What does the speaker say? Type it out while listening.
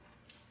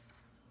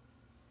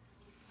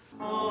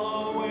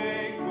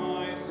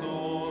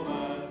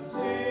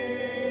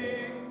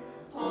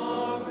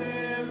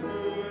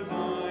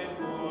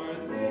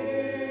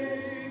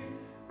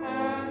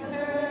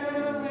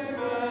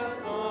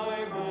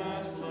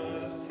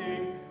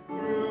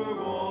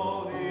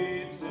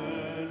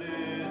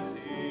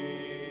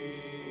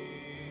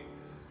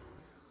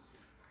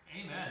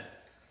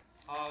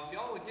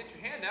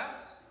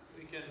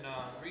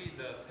can read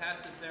the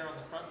passage there on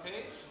the front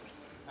page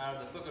out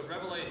of the book of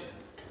Revelation.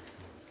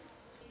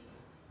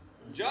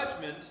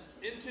 Judgment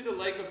into the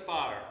lake of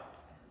fire.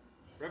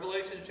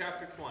 Revelation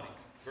chapter 20,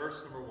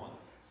 verse number 1.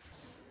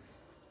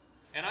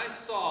 And I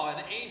saw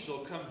an angel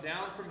come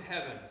down from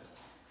heaven,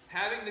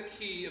 having the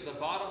key of the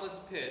bottomless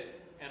pit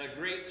and a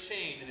great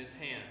chain in his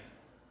hand.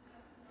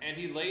 And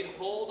he laid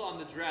hold on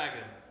the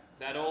dragon,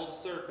 that old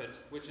serpent,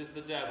 which is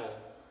the devil,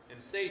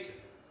 and Satan,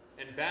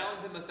 and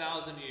bound him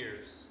 1,000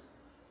 years,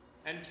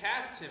 and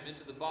cast him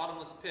into the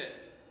bottomless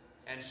pit,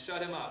 and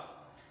shut him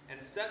up,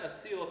 and set a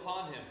seal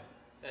upon him,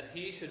 that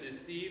he should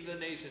deceive the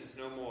nations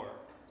no more,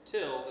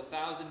 till the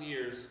 1,000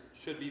 years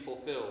should be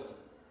fulfilled.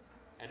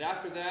 And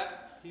after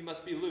that he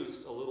must be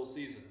loosed a little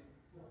season.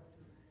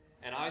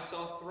 And I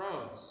saw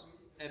thrones,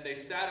 and they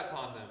sat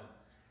upon them,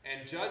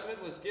 and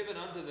judgment was given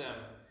unto them.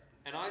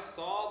 And I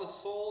saw the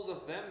souls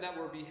of them that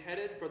were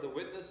beheaded for the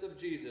witness of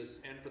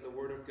Jesus and for the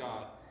word of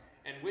God,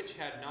 and which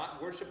had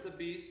not worshipped the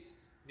beast,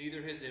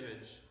 neither his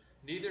image,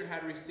 neither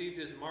had received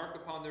his mark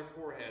upon their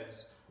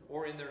foreheads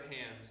or in their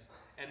hands.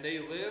 And they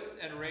lived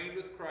and reigned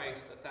with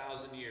Christ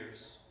 1,000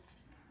 years.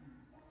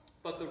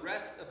 But the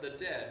rest of the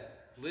dead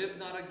lived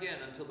not again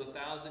until the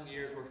 1,000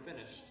 years were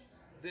finished.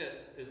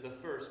 This is the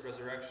first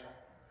resurrection.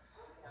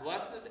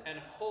 Blessed and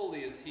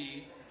holy is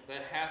he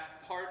that hath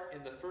part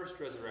in the first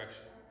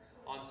resurrection.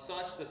 On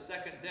such the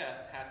second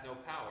death hath no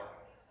power.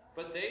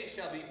 But they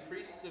shall be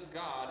priests of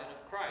God and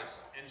of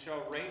Christ, and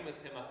shall reign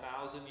with him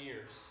 1,000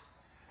 years.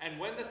 And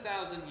when the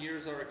 1,000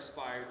 years are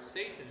expired,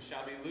 Satan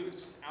shall be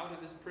loosed out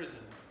of his prison,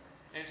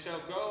 and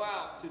shall go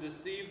out to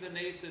deceive the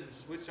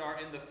nations which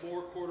are in the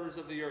four quarters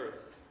of the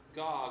earth,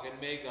 Gog and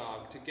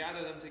Magog, to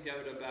gather them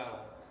together to battle,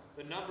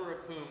 the number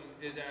of whom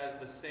is as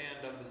the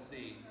sand of the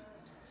sea.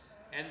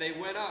 And they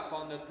went up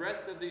on the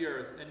breadth of the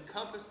earth, and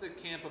compassed the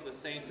camp of the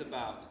saints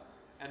about,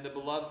 and the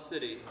beloved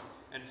city.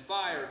 And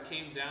fire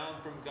came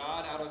down from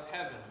God out of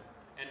heaven,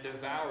 and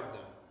devoured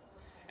them.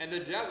 And the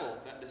devil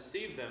that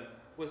deceived them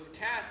was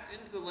cast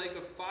into the lake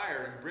of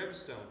fire and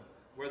brimstone,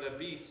 where the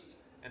beast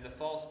and the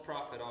false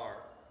prophet are,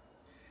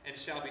 and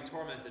shall be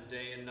tormented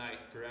day and night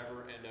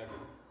forever and ever.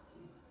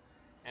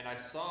 And I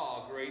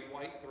saw a great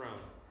white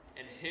throne,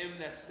 and him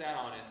that sat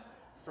on it,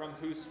 from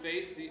whose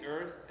face the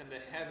earth and the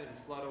heaven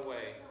fled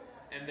away,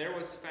 and there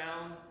was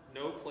found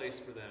no place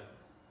for them.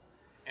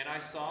 And I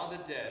saw the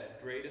dead,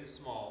 great and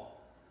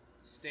small,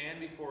 stand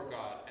before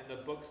God, and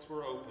the books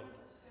were opened.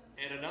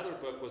 And another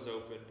book was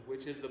opened,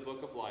 which is the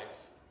book of life.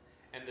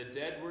 And the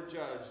dead were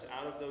judged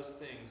out of those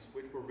things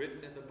which were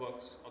written in the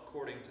books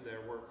according to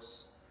their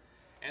works.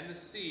 And the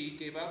sea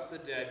gave up the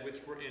dead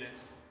which were in it,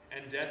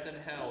 and death and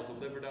hell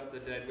delivered up the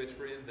dead which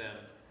were in them.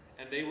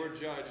 And they were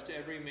judged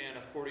every man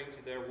according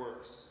to their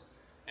works.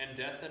 And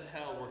death and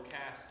hell were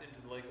cast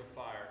into the lake of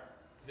fire.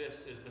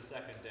 This is the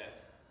second death.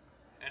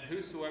 And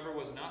whosoever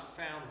was not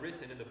found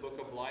written in the book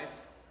of life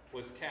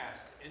was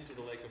cast into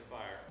the lake of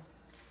fire.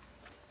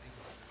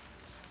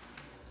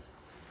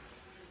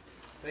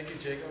 Thank you,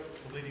 Jacob,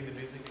 for leading the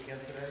music again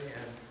today.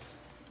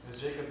 And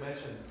as Jacob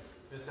mentioned,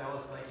 Miss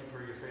Alice, thank you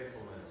for your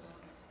faithfulness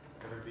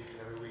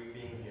every week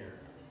being here.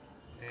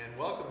 And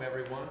welcome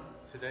everyone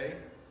today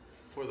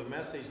for the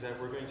message that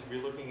we're going to be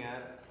looking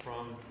at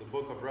from the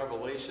book of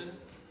Revelation.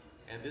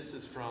 And this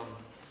is from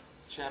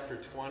chapter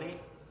 20.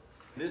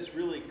 This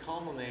really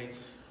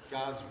culminates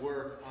God's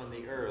work on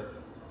the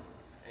earth,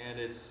 and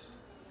it's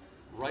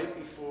right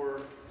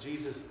before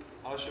Jesus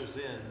ushers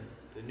in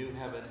the new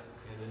heaven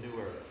and the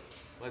new earth.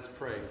 Let's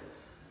pray.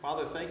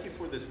 Father, thank you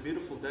for this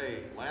beautiful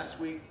day. Last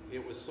week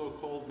it was so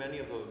cold, many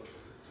of the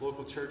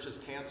local churches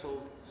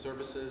canceled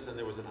services, and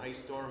there was an ice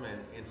storm,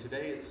 and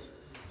today it's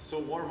so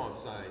warm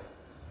outside.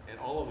 And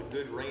all of the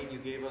good rain you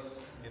gave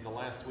us in the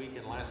last week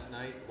and last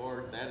night,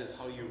 Lord, that is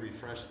how you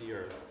refresh the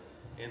earth.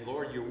 And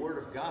Lord, your word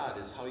of God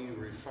is how you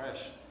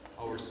refresh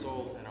our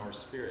soul and our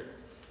spirit.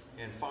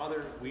 And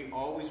Father, we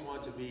always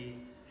want to be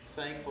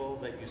thankful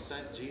that you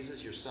sent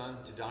Jesus, your son,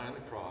 to die on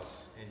the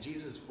cross. And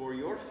Jesus, for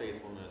your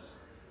faithfulness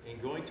in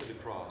going to the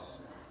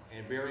cross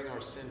and bearing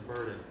our sin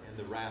burden and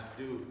the wrath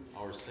due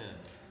our sin.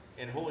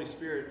 And Holy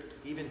Spirit,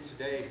 even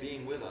today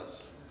being with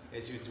us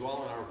as you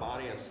dwell in our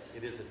body as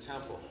it is a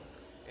temple.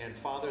 And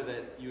Father,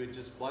 that you would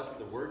just bless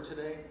the word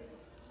today.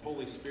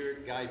 Holy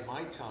Spirit, guide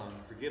my tongue,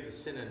 forgive the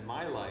sin in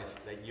my life,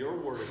 that your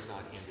word is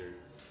not hindered.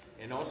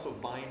 And also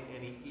bind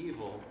any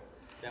evil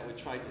that would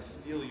try to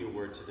steal your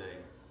word today.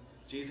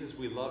 Jesus,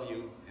 we love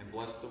you, and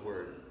bless the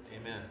word.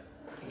 Amen.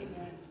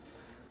 Amen.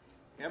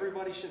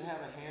 Everybody should have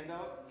a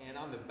handout, and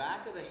on the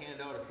back of the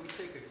handout, if we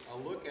take a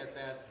look at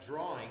that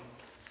drawing,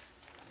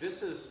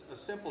 this is a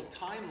simple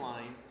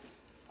timeline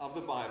of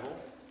the Bible,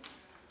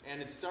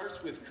 and it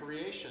starts with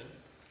creation.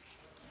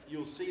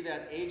 You'll see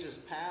that ages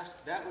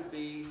past, that would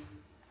be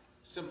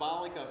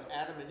symbolic of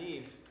Adam and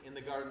Eve in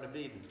the Garden of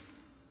Eden.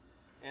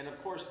 And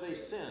of course they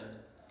sinned.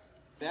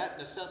 That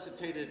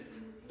necessitated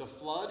the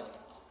flood,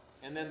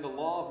 and then the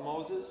law of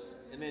Moses,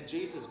 and then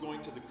Jesus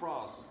going to the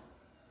cross.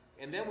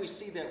 And then we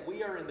see that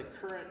we are in the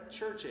current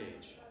church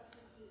age.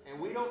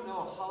 And we don't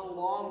know how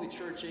long the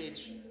church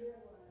age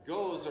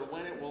goes or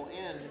when it will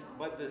end,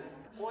 but the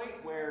point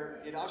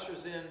where it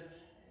ushers in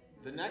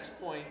the next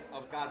point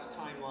of God's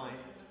timeline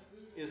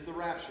is the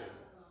rapture.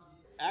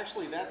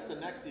 Actually, that's the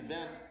next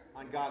event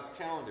on God's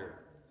calendar.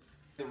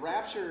 The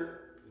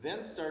rapture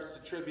then starts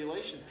the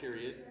tribulation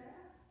period,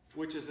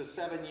 which is a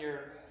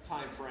 7-year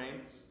time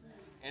frame.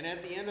 And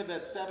at the end of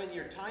that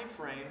 7-year time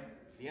frame,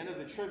 the end of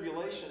the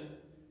tribulation,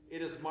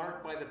 it is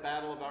marked by the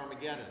Battle of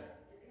Armageddon.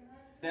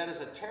 That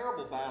is a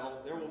terrible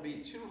battle. There will be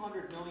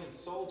 200 million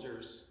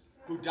soldiers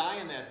who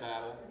die in that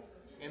battle.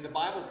 And the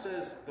Bible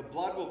says the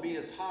blood will be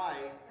as high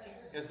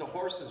as the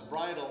horse's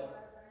bridle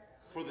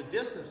for the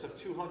distance of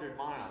 200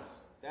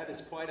 miles. That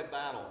is quite a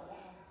battle.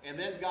 And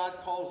then God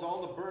calls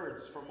all the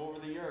birds from over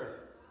the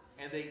earth,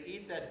 and they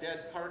eat that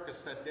dead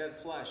carcass, that dead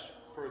flesh,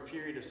 for a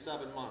period of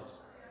 7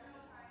 months.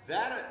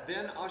 That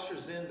then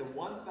ushers in the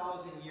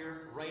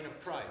 1,000-year reign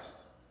of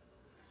Christ.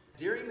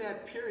 During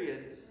that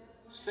period,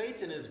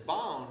 Satan is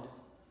bound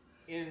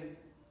in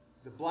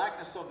the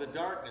blackness of the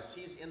darkness.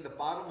 He's in the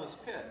bottomless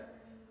pit.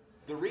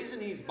 The reason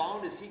he's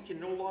bound is he can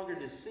no longer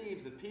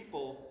deceive the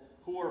people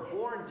who are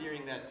born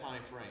during that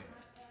time frame.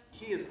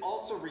 He is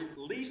also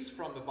released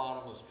from the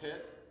bottomless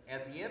pit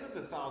at the end of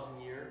the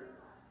 1,000-year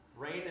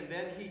reign, and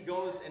then he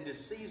goes and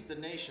deceives the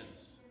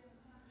nations.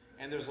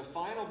 And there's a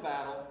final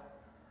battle,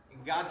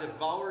 and God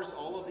devours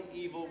all of the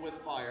evil with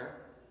fire.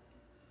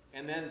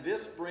 And then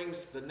this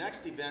brings the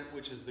next event,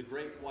 which is the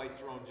Great White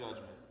Throne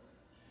Judgment.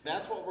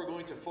 That's what we're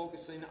going to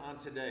focus in on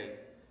today,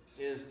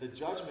 is the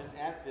judgment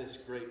at this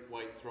Great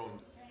White Throne.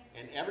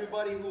 And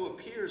everybody who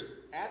appears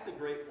at the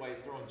Great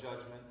White Throne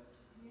Judgment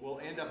will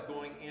end up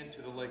going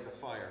into the lake of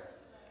fire.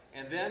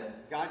 And then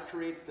God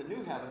creates the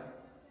new heaven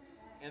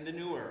and the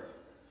new earth.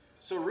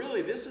 So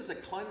really, this is a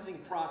cleansing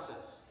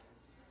process.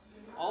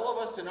 All of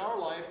us in our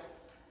life,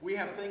 we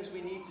have things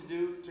we need to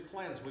do to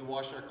cleanse. We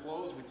wash our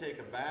clothes, we take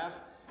a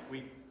bath,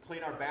 we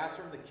clean our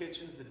bathroom, the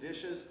kitchens, the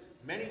dishes.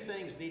 Many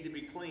things need to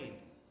be cleaned.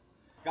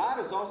 God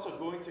is also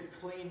going to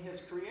clean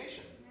his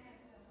creation.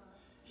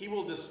 He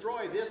will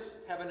destroy this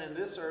heaven and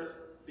this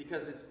earth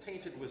because it's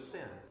tainted with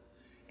sin.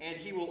 And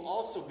he will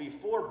also,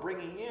 before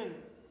bringing in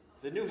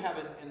the new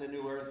heaven and the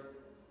new earth,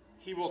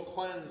 he will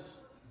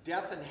cleanse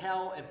death and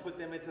hell and put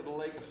them into the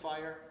lake of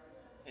fire.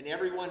 And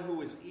everyone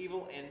who is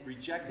evil and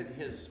rejected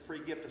his free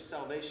gift of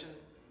salvation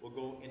will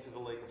go into the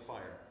lake of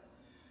fire.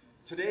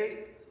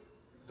 Today,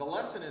 the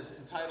lesson is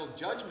entitled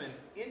Judgment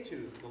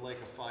into the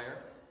Lake of Fire.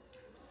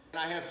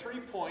 And I have 3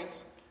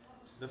 points.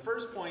 The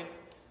first point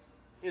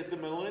is the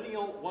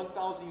millennial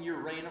 1,000-year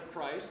reign of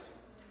Christ.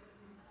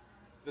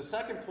 The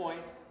second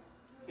point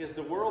is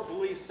the world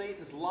believes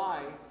Satan's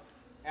lie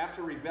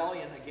after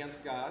rebellion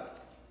against God.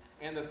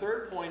 And the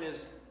third point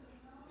is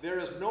there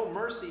is no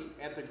mercy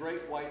at the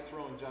Great White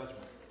Throne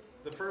Judgment.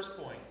 The first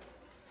point,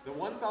 the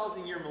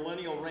 1,000-year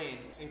millennial reign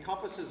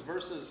encompasses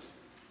verses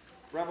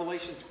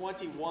Revelation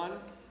 21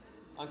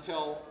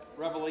 until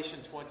Revelation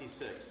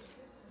 26.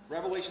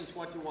 Revelation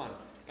 21.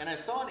 And I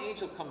saw an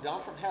angel come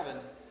down from heaven,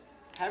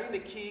 having the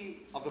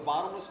key of the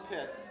bottomless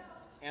pit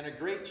and a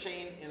great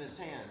chain in his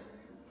hand.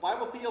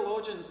 Bible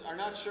theologians are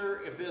not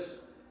sure if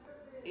this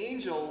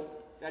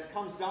angel that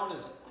comes down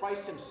is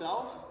Christ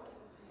himself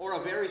or a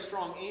very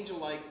strong angel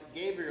like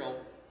Gabriel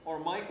or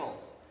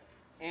Michael.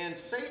 And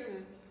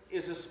Satan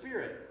is a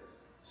spirit.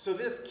 So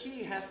this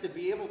key has to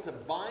be able to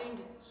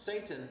bind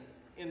Satan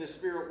in the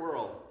spirit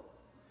world.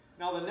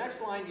 Now the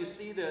next line, you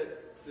see the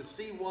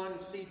C1,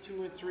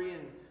 C2, and 3,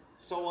 and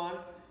so on.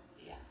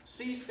 Yeah.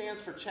 C stands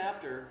for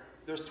chapter.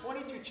 There's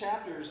 22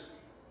 chapters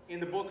in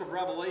the book of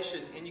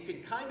Revelation, and you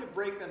can kind of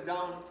break them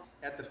down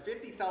at the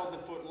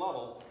 50,000-foot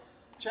level.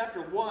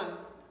 Chapter 1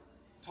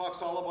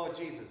 talks all about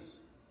Jesus.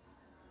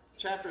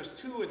 Chapters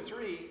 2 and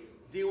 3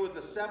 deal with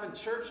the 7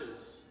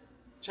 churches.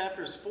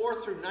 Chapters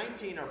 4 through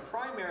 19 are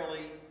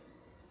primarily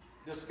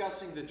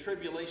discussing the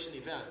tribulation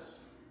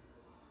events.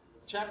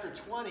 Chapter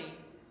 20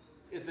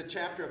 is the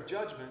chapter of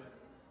judgment.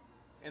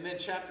 And then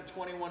chapter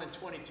 21 and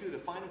 22, the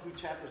final 2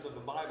 chapters of the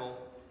Bible,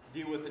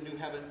 deal with the new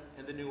heaven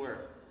and the new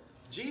earth.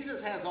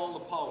 Jesus has all the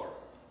power.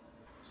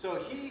 So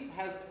he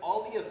has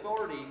all the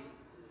authority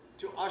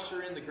to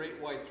usher in the great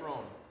white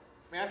throne.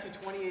 Matthew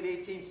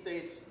 28:18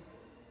 states,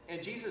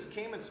 "And Jesus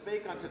came and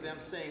spake unto them,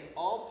 saying,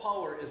 All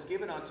power is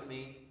given unto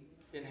me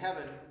in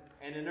heaven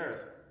and in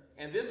earth."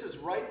 And this is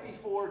right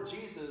before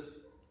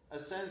Jesus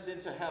ascends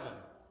into heaven.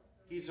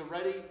 He's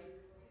already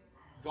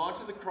gone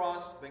to the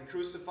cross, been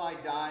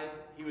crucified, died.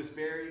 He was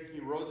buried. He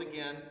rose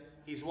again.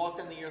 He's walked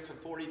on the earth for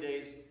 40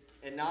 days.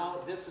 And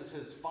now this is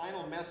his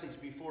final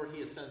message before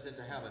he ascends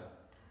into heaven.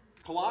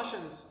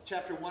 Colossians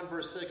chapter 1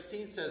 verse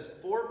 16 says,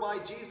 "For by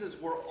Jesus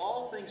were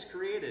all things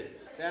created,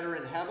 that are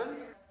in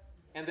heaven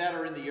and that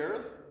are in the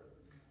earth,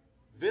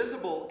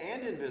 visible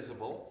and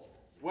invisible,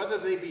 whether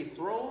they be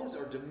thrones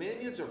or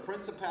dominions or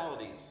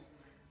principalities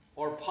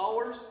or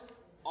powers,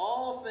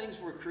 all things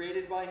were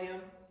created by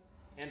him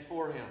and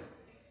for him."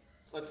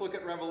 Let's look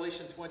at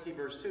Revelation 20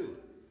 verse 2.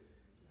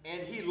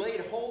 "And he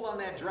laid hold on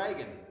that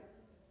dragon,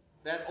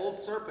 that old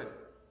serpent,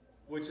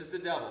 which is the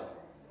devil,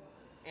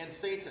 and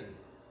Satan,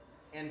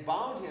 and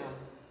bound him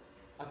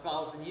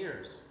 1,000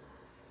 years.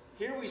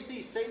 Here we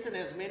see Satan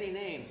has many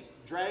names: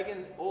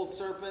 dragon, old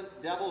serpent,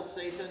 devil,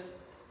 Satan.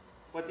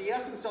 But the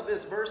essence of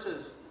this verse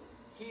is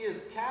he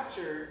is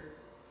captured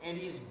and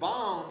he's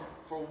bound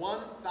for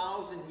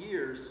 1,000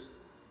 years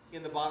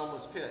in the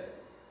bottomless pit.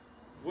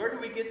 Where do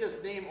we get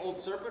this name old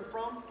serpent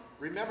from?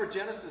 Remember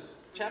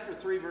Genesis chapter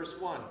 3 verse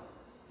 1.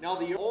 Now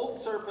the old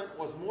serpent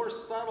was more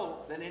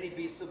subtle than any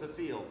beast of the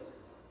field,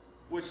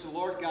 which the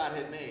Lord God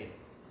had made.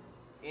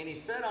 And he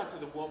said unto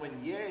the woman,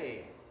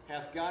 Yea,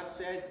 hath God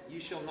said, You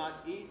shall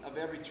not eat of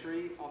every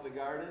tree of the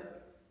garden?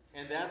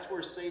 And that's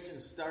where Satan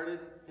started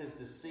his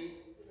deceit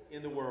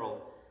in the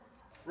world.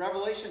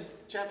 Revelation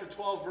chapter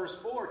 12 verse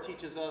 4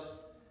 teaches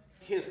us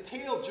his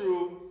tail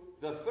drew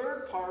the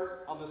third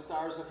part of the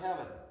stars of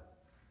heaven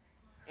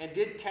and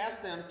did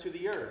cast them to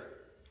the earth.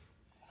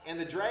 And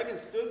the dragon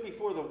stood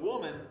before the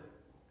woman,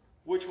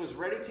 which was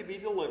ready to be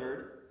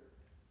delivered,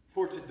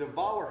 for to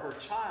devour her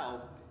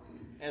child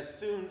as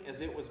soon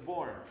as it was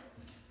born.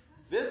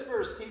 This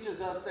verse teaches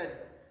us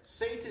that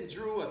Satan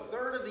drew a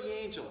third of the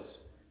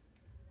angels,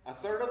 a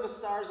third of the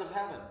stars of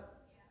heaven,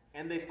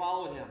 and they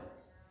followed him.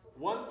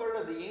 1/3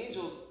 of the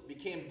angels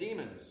became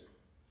demons.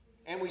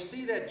 And we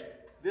see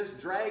that this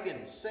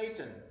dragon,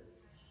 Satan,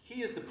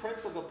 he is the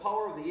prince of the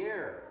power of the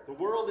air. The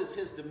world is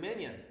his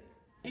dominion.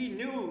 He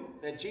knew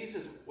that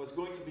Jesus was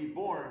going to be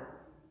born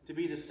to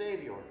be the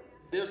Savior.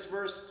 This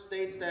verse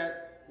states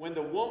that when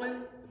the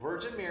woman,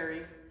 Virgin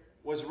Mary,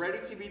 was ready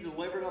to be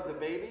delivered of the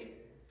baby,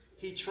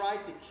 he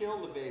tried to kill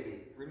the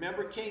baby.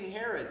 Remember King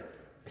Herod?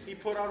 He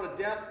put out a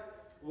death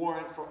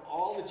warrant for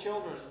all the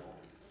children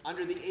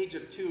under the age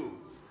of 2,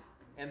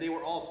 and they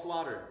were all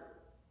slaughtered.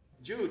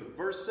 Jude,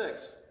 verse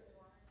 6.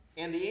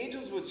 And the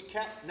angels which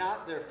kept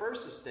not their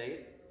first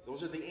estate,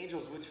 those are the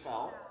angels which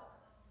fell,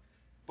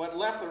 but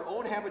left their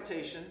own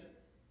habitation,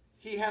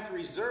 he hath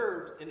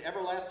reserved in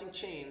everlasting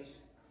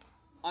chains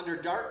under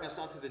darkness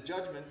unto the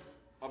judgment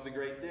of the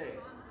great day.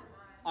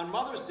 On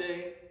Mother's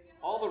Day,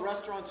 all the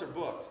restaurants are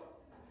booked.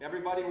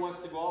 Everybody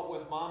wants to go out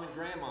with mom and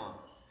grandma.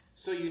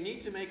 So you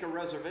need to make a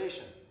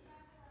reservation.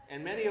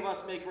 And many of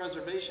us make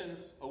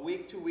reservations a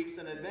week, 2 weeks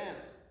in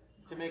advance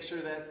to make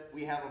sure that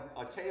we have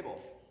a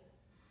table.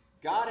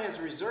 God has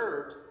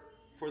reserved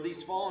for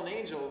these fallen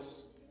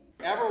angels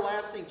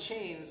everlasting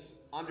chains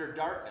under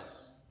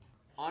darkness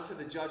onto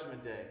the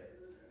judgment day.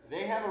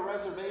 They have a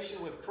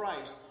reservation with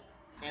Christ,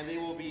 and they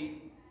will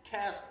be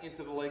cast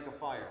into the lake of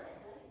fire.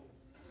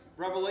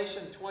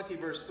 Revelation 20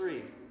 verse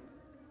 3.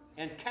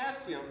 And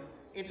cast him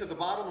into the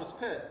bottomless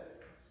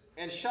pit,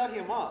 and shut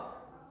him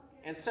up,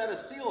 and set a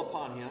seal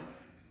upon him,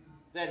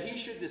 that he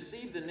should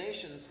deceive the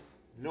nations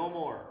no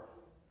more,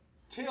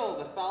 till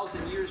the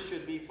 1,000 years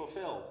should be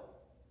fulfilled.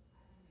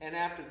 And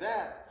after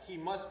that he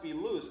must be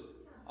loosed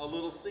a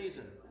little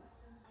season.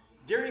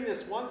 During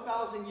this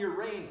 1,000-year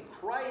reign,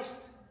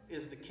 Christ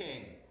is the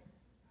king.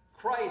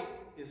 Christ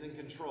is in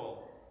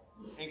control.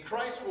 And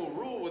Christ will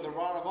rule with a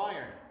rod of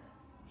iron.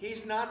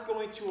 He's not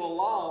going to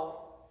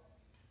allow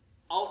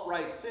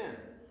outright sin.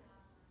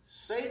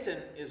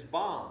 Satan is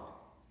bound.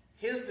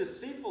 His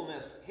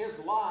deceitfulness,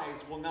 his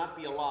lies will not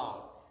be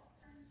allowed.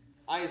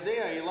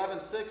 Isaiah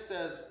 11:6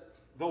 says,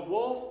 The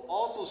wolf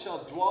also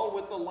shall dwell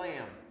with the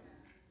lamb,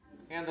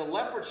 and the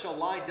leopard shall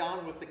lie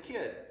down with the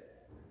kid,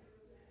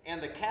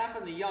 and the calf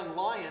and the young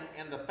lion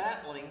and the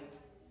fatling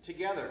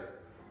together,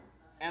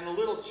 and a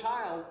little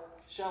child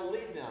shall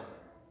lead them.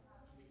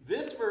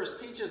 This verse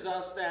teaches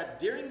us that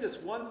during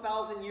this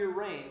 1,000-year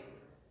reign,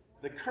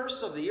 the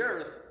curse of the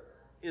earth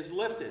is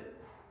lifted.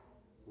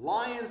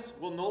 Lions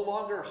will no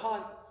longer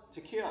hunt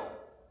to kill.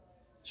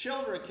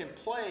 Children can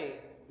play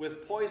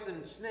with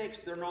poisoned snakes.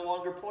 They're no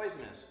longer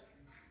poisonous.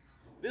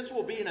 This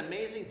will be an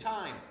amazing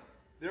time.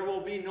 There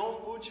will be no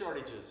food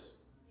shortages.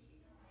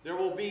 There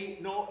will be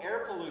no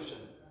air pollution.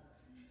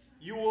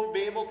 You will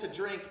be able to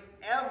drink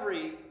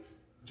every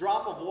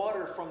drop of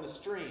water from the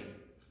stream.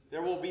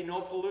 There will be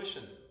no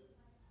pollution.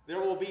 There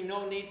will be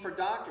no need for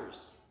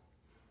doctors,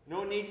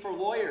 no need for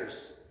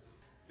lawyers.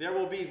 There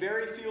will be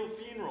very few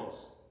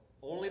funerals.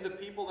 Only the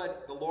people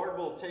that the Lord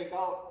will take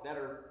out that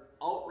are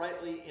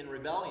outrightly in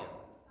rebellion.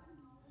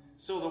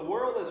 So the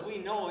world as we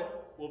know it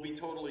will be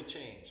totally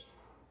changed.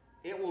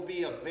 It will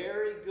be a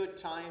very good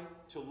time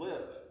to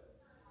live.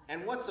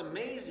 And what's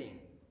amazing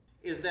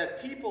is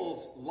that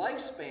people's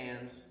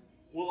lifespans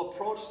will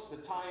approach the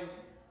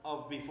times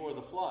of before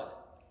the flood.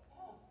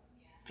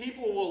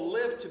 People will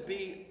live to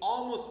be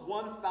almost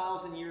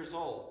 1,000 years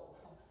old.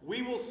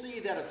 We will see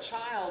that a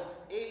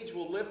child's age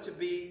will live to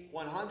be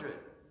 100.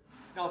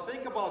 Now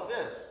think about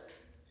this.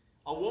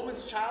 A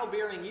woman's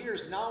childbearing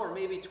years now are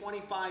maybe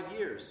 25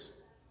 years.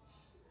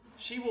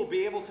 She will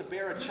be able to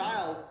bear a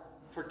child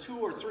for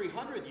 200 or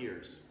 300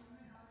 years.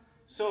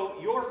 So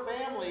your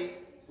family,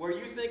 where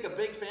you think a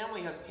big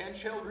family has 10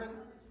 children,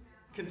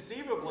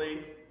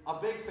 conceivably a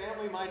big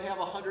family might have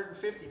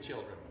 150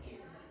 children.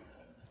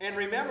 And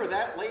remember,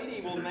 that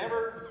lady will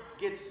never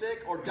get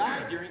sick or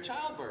die during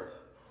childbirth.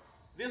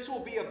 This will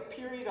be a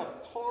period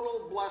of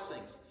total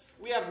blessings.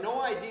 We have no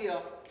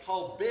idea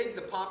how big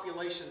the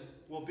population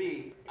will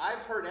be.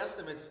 I've heard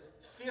estimates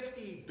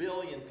 50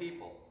 billion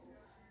people.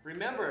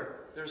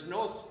 Remember, there's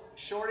no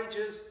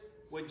shortages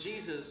when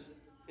Jesus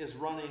is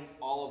running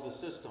all of the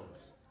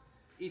systems.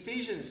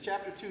 Ephesians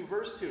chapter 2,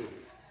 verse 2.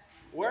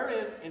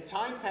 Wherein in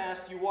time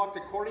past you walked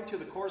according to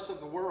the course of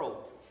the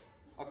world,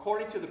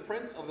 according to the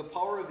prince of the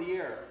power of the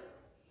air,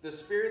 the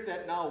spirit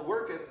that now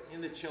worketh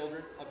in the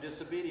children of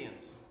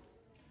disobedience.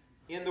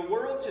 In the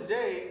world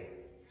today,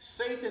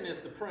 Satan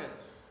is the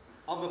prince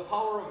of the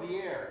power of the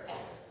air.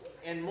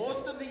 And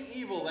most of the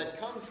evil that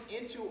comes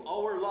into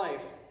our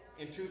life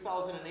in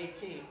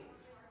 2018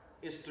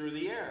 is through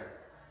the air.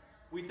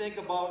 We think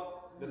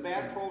about the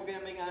bad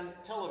programming on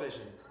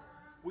television.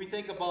 We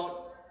think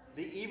about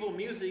the evil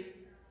music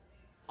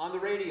on the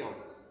radio.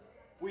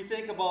 We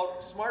think about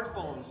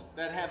smartphones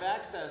that have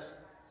access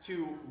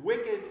to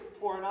wicked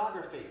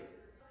pornography.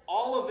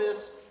 All of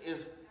this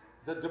is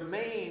the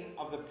domain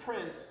of the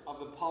prince of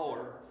the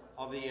power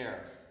of the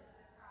air.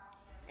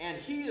 And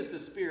he is the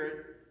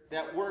spirit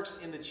that works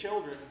in the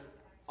children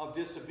of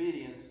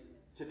disobedience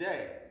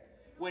today.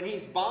 When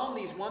he's bound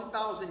these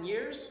 1,000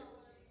 years,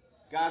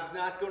 God's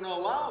not going to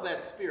allow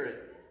that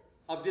spirit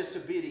of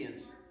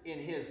disobedience in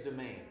his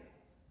domain.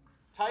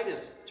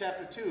 Titus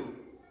chapter 2,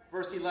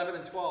 verse 11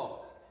 and 12.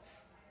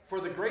 For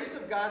the grace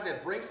of God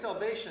that brings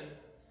salvation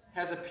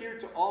has appeared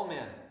to all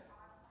men,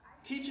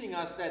 teaching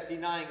us that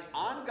denying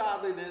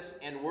ungodliness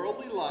and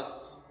worldly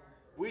lusts,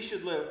 we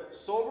should live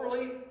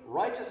soberly,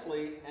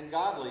 righteously, and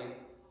godly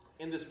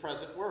in this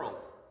present world.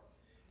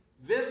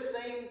 This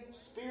same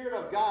Spirit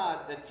of God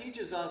that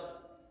teaches us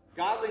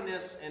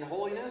godliness and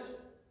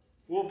holiness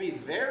will be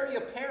very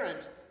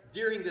apparent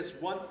during this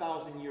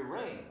 1,000-year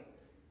reign.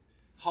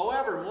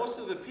 However, most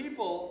of the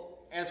people,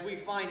 as we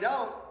find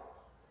out,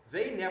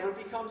 they never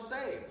become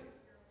saved.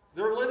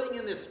 They're living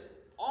in this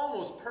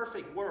almost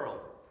perfect world.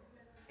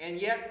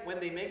 And yet, when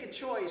they make a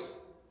choice,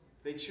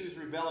 they choose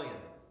rebellion.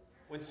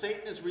 When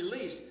Satan is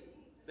released,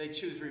 they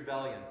choose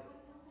rebellion.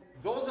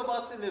 Those of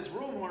us in this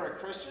room who are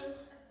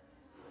Christians,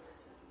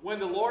 when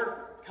the Lord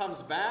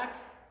comes back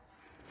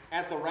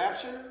at the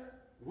rapture,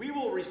 we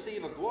will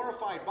receive a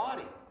glorified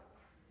body.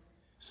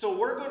 So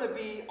we're going to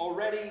be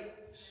already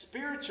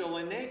spiritual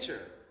in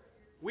nature.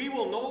 We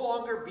will no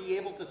longer be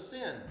able to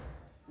sin.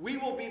 We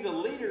will be the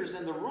leaders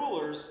and the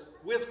rulers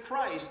with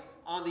Christ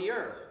on the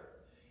earth.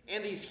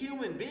 And these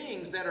human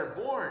beings that are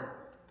born,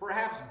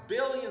 perhaps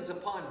billions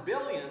upon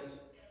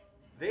billions,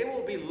 they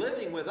will be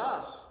living with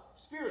us,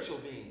 spiritual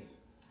beings.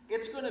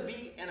 It's going to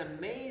be an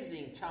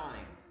amazing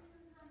time.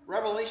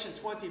 Revelation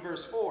 20,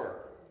 verse 4.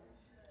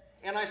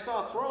 And I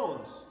saw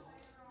thrones,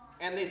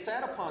 and they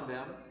sat upon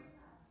them,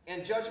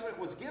 and judgment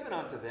was given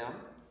unto them.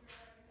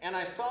 And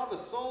I saw the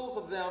souls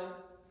of them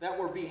that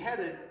were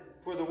beheaded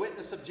for the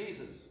witness of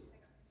Jesus,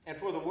 and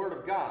for the word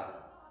of God,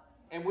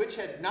 and which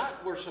had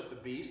not worshipped the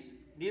beast,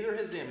 neither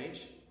his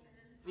image,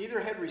 neither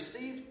had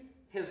received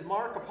his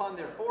mark upon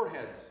their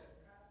foreheads,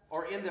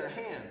 or in their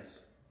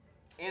hands.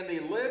 And they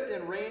lived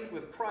and reigned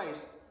with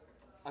Christ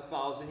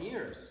 1,000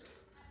 years.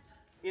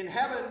 In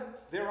heaven,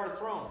 there are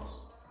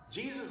thrones.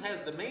 Jesus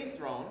has the main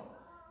throne,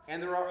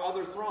 and there are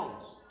other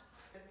thrones.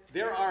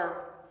 There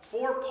are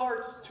 4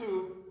 parts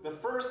to the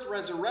first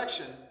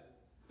resurrection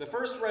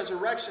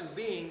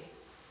being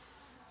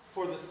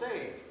for the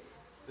saved.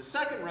 The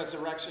second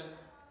resurrection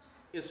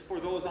is for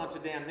those unto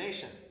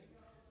damnation.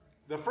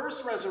 The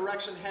first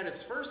resurrection had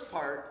its first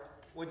part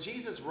when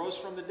Jesus rose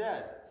from the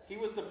dead. He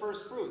was the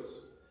first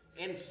fruits.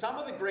 And some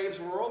of the graves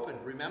were opened.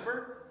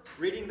 Remember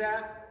reading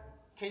that?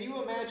 Can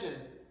you imagine,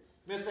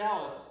 Miss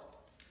Alice,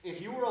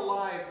 if you were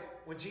alive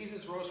when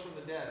Jesus rose from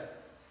the dead,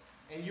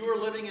 and you were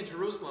living in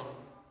Jerusalem,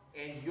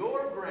 and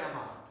your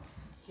grandma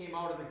came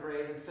out of the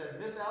grave and said,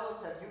 Miss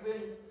Alice, have you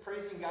been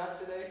praising God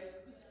today?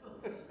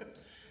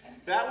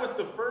 That was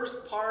the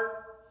first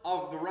part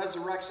of the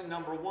resurrection,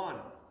 number 1.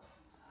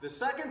 The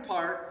second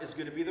part is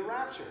going to be the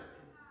rapture.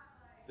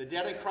 The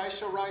dead in Christ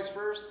shall rise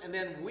first, and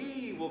then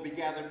we will be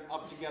gathered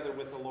up together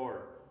with the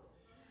Lord.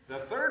 The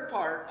third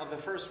part of the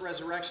first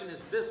resurrection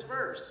is this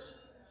verse.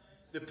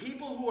 The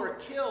people who are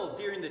killed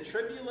during the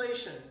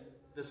tribulation,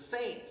 the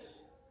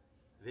saints,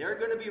 they're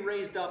going to be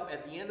raised up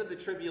at the end of the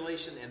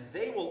tribulation, and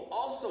they will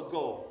also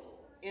go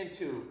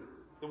into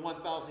the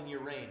 1,000-year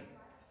reign.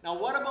 Now,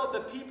 what about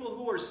the people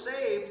who are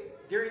saved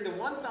during the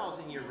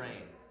 1,000-year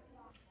reign?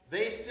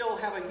 They still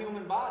have a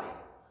human body.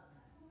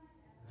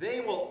 They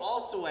will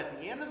also, at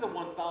the end of the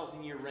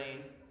 1,000-year reign,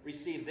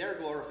 receive their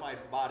glorified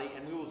body,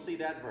 and we will see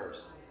that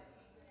verse.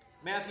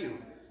 Matthew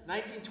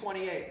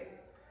 19:28.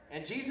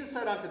 And Jesus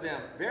said unto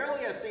them,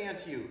 Verily I say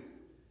unto you,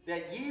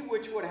 that ye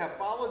which would have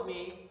followed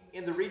me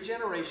in the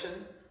regeneration,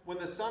 when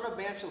the Son of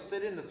Man shall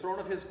sit in the throne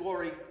of his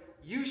glory,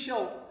 you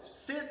shall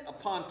sit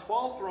upon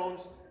 12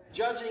 thrones,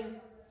 judging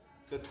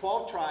the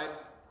 12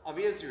 tribes of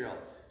Israel.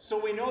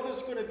 So we know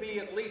there's going to be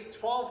at least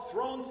 12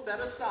 thrones set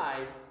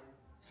aside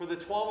for the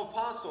 12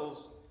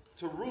 apostles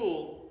to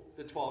rule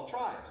the 12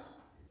 tribes.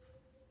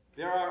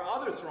 There are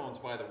other thrones,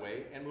 by the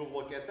way, and we'll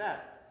look at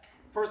that.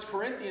 1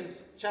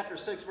 Corinthians chapter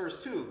 6,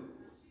 verse 2.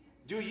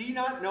 Do ye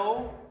not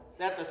know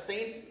that the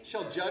saints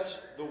shall judge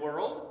the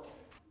world?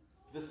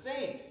 the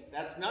saints.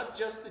 That's not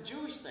just the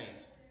Jewish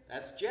saints.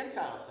 That's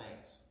Gentile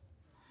saints.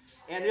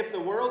 And if the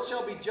world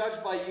shall be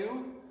judged by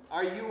you,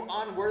 are you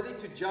unworthy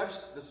to judge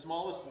the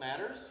smallest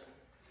matters?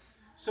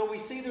 So we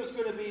see there's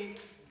going to be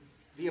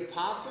the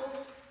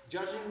apostles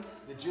judging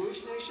the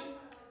Jewish nation,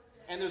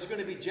 and there's going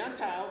to be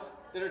Gentiles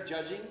that are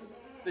judging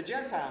the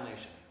Gentile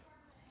nation.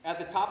 At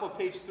the top of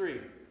page 3.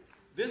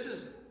 This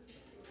is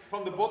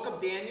from the book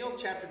of Daniel,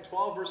 chapter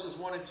 12, verses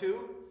 1 and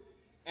 2.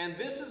 And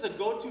this is a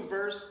go-to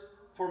verse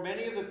for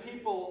many of the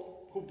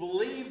people who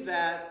believe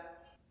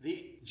that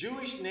the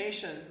Jewish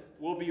nation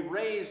will be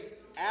raised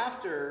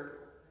after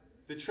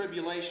the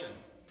tribulation.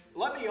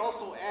 Let me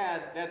also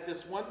add that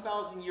this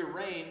 1,000-year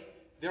reign,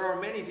 there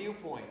are many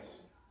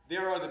viewpoints.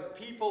 There are the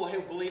people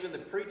who believe in the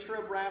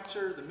pre-trib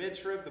rapture, the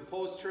mid-trib, the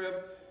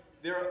post-trib.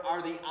 There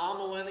are the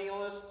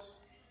amillennialists.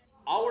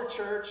 Our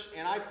church,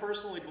 and I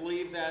personally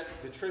believe that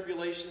the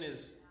tribulation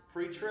is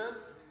pre-trib,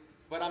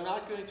 but I'm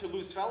not going to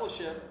lose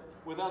fellowship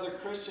with other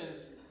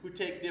Christians who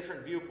take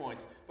different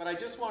viewpoints. But I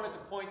just wanted to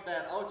point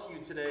that out to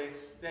you today,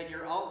 that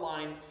your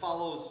outline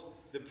follows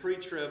the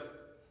pre-trib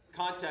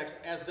context,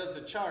 as does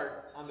the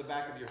chart on the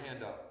back of your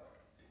handout.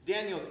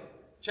 Daniel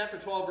chapter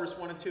 12, verse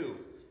 1 and 2.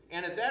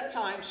 And at that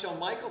time shall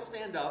Michael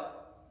stand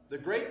up, the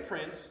great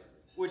prince,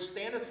 which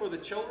standeth for the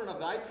children of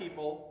thy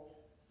people,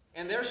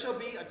 and there shall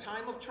be a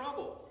time of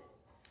trouble.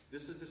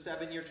 This is the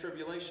 7-year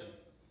tribulation,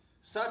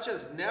 such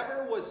as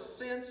never was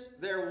since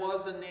there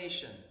was a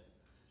nation,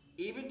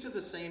 even to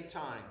the same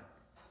time.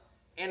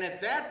 And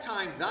at that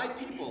time thy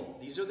people,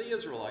 these are the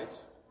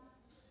Israelites,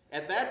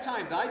 at that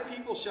time thy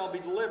people shall be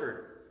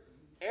delivered,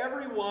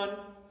 every one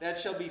that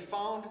shall be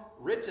found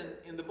written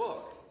in the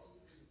book,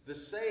 the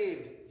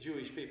saved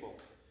Jewish people.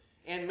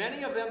 And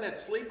many of them that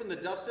sleep in the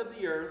dust of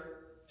the earth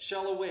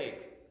shall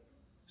awake,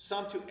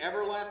 some to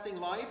everlasting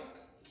life,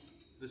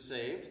 the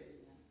saved,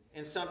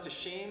 and some to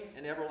shame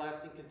and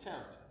everlasting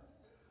contempt,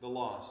 the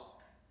lost.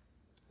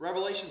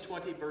 Revelation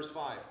 20, verse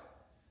 5.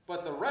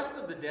 But the rest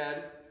of the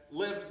dead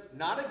lived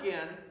not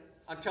again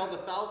until the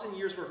 1,000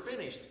 years were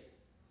finished.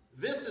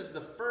 This is the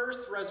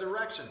first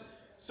resurrection.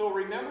 So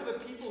remember, the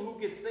people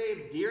who get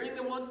saved during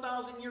the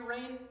 1,000-year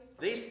reign,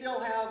 they still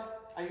have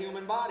a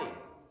human body.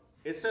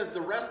 It says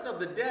the rest of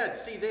the dead,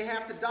 see, they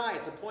have to die.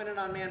 It's appointed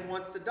on man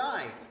once to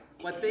die,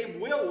 but they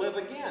will live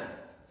again.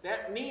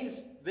 That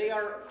means they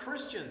are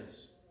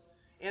Christians.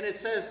 And it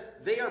says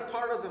they are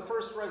part of the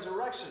first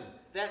resurrection.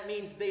 That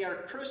means they are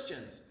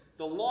Christians.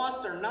 The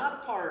lost are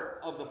not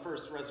part of the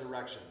first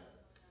resurrection.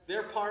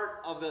 They're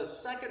part of the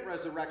second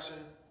resurrection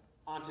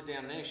unto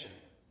damnation.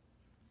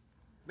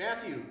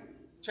 Matthew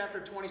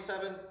chapter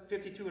 27,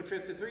 52 and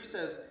 53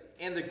 says,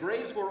 And the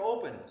graves were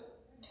opened,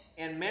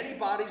 and many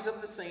bodies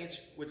of the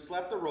saints which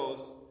slept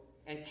arose,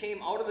 and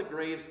came out of the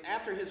graves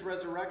after his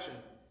resurrection,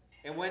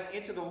 and went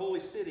into the holy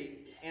city,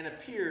 and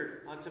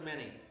appeared unto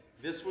many.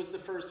 This was the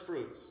first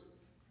fruits.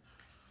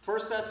 1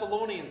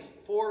 Thessalonians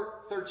 4,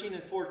 13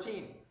 and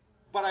 14.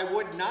 But I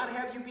would not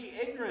have you be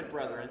ignorant,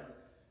 brethren,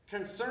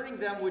 concerning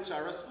them which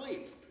are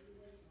asleep.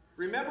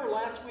 Remember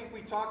last week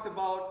we talked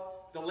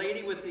about the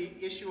lady with the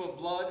issue of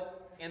blood,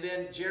 and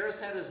then Jairus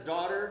had his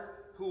daughter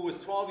who was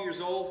 12 years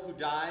old who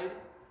died,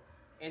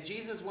 and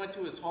Jesus went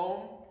to his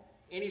home,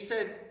 and he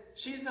said,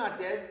 she's not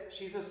dead,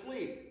 she's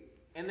asleep.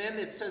 And then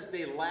it says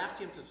they laughed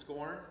him to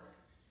scorn.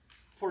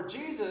 For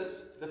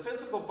Jesus, the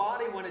physical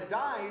body, when it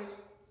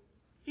dies,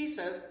 he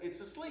says it's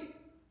asleep.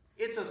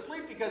 It's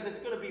asleep because it's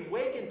going to be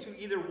wakened to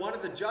either one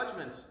of the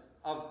judgments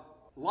of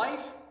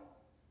life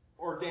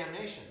or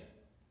damnation.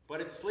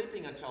 But it's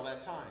sleeping until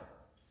that time.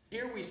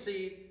 Here we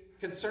see,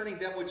 concerning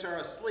them which are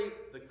asleep,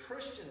 the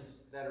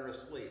Christians that are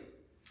asleep.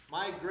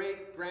 My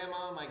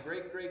great-grandma, my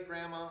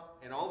great-great-grandma,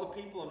 and all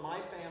the people in my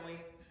family,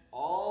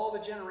 all the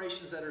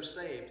generations that are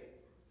saved,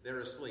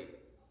 they're asleep.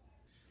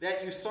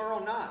 That you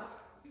sorrow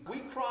not. We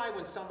cry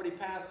when somebody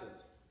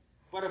passes.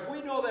 But if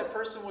we know that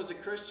person was a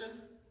Christian,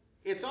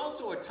 it's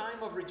also a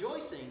time of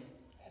rejoicing,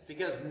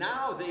 because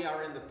now they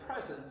are in the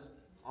presence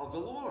of the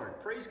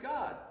Lord. Praise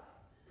God.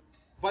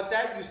 But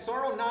that you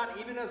sorrow not,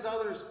 even as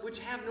others which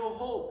have no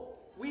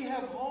hope. We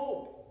have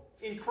hope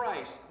in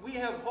Christ. We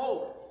have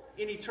hope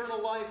in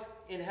eternal life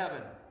in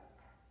heaven.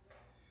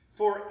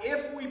 For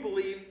if we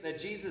believe that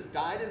Jesus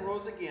died and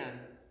rose again,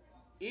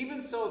 even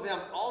so them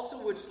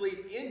also which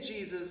sleep in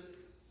Jesus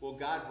will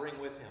God bring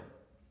with him.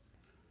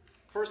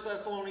 1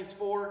 Thessalonians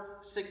 4,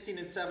 16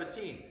 and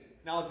 17.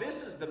 Now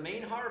this is the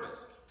main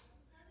harvest.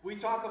 We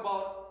talk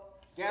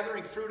about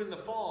gathering fruit in the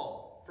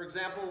fall. For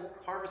example,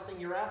 harvesting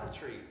your apple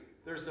tree.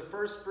 There's the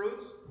first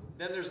fruits,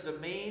 then there's the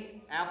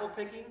main apple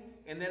picking,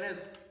 and then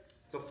as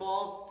the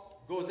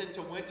fall goes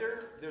into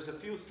winter, there's a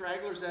few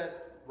stragglers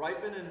that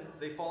ripen and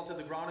they fall to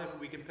the ground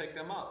and we can pick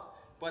them up.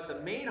 But the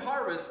main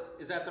harvest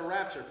is at the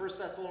rapture. 1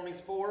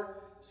 Thessalonians 4,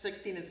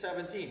 16 and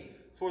 17.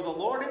 For the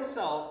Lord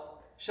himself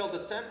shall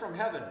descend from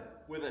heaven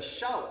with a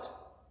shout,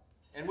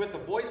 and with the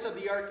voice of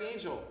the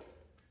archangel,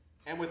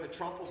 and with the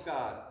trump of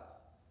God.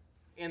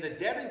 And the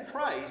dead in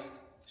Christ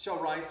shall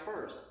rise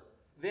first.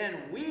 Then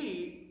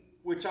we,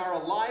 which are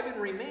alive and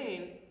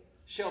remain,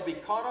 shall be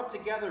caught up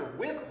together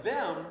with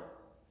them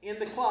in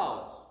the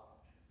clouds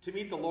to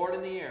meet the Lord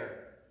in the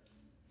air.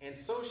 And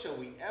so shall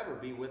we ever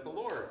be with the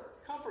Lord.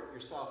 Comfort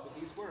yourself with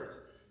these words.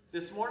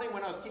 This morning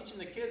when I was teaching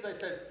the kids, I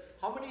said,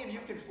 how many of you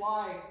can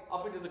fly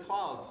up into the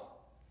clouds?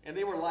 And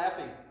they were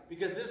laughing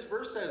because this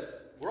verse says,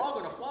 we're all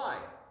going to fly.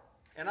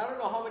 And I don't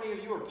know how many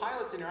of you are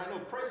pilots in here. I know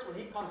Chris, when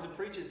he comes and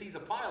preaches, he's a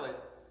pilot.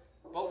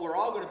 But we're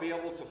all going to be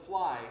able to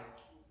fly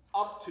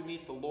up to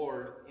meet the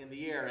Lord in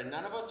the air. And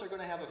none of us are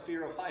going to have a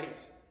fear of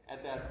heights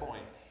at that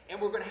point. And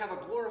we're going to have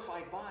a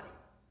glorified body.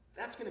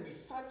 That's going to be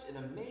such an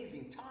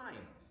amazing time.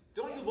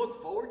 Don't you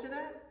look forward to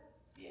that?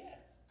 Yes.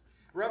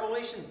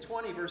 Revelation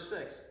 20, verse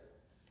 6.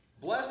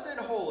 Blessed and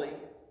holy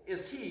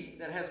is he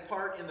that has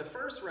part in the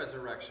first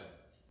resurrection.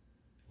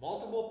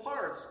 Multiple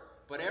parts,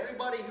 but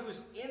everybody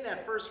who's in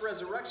that first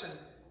resurrection,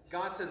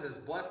 God says is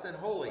blessed and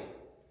holy.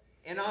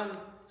 And on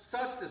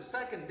such the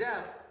second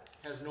death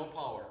has no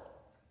power.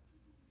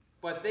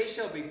 But they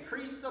shall be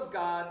priests of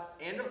God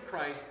and of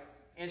Christ,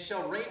 and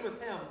shall reign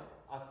with him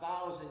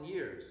 1,000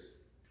 years.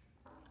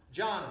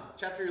 John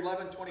chapter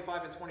 11,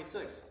 25 and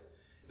 26.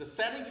 The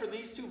setting for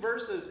these two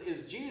verses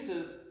is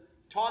Jesus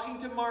talking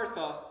to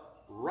Martha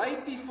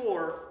right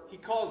before he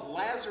calls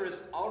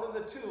Lazarus out of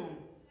the tomb,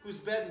 who's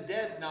been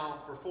dead now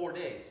for 4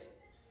 days.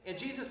 And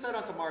Jesus said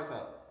unto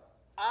Martha,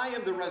 I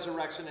am the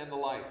resurrection and the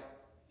life.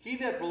 He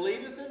that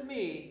believeth in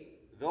me,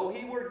 though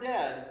he were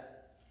dead,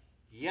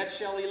 yet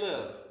shall he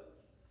live.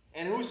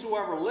 And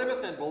whosoever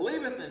liveth and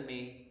believeth in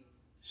me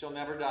shall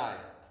never die.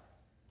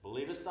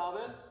 Believest thou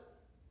this?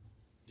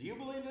 Do you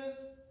believe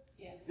this?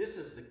 Yes. This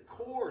is the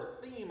core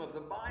theme of the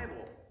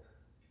Bible.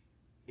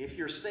 If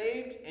you're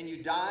saved and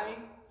you die,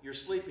 you're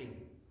sleeping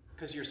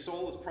because your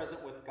soul is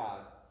present with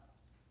God.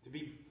 To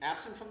be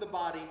absent from the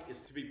body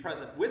is to be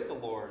present with the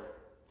Lord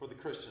for the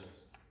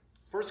Christians.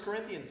 1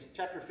 Corinthians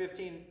chapter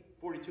 15,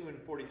 42 and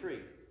 43.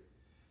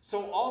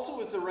 So also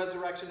is the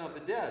resurrection of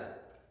the dead.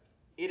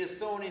 It is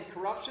sown in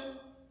corruption,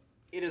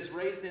 it is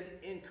raised in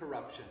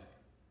incorruption.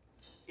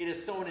 It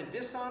is sown in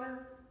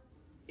dishonor,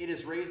 it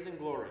is raised in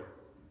glory.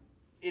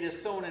 It is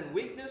sown in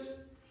weakness,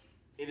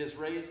 it is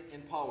raised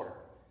in power.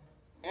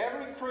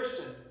 Every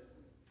Christian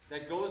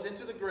that goes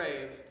into the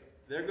grave,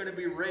 they're going to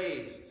be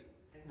raised.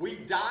 We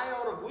die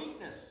out of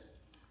weakness.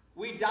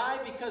 We die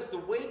because the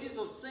wages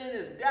of sin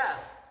is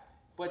death.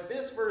 But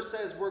this verse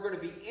says we're going to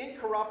be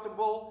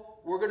incorruptible.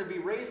 We're going to be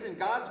raised in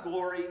God's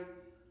glory.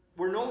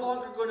 We're no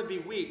longer going to be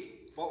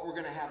weak, but we're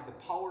going to have the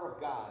power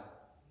of God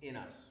in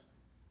us.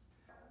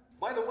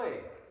 By the way,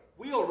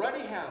 we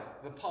already have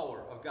the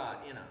power of God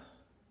in us.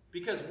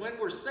 Because when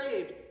we're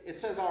saved, it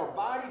says our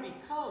body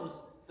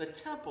becomes the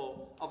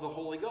temple of the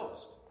Holy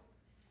Ghost.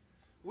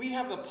 We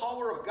have the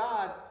power of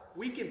God.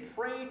 We can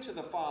pray to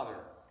the Father,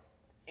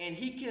 and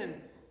he can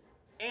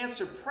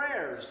answer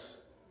prayers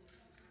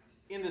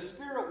in the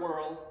spirit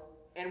world,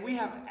 and we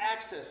have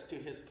access to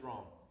his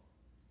throne.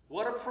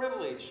 What a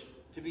privilege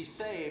to be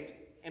saved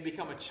and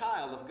become a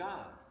child of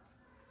God.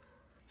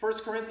 1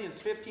 Corinthians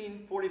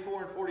 15,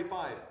 44 and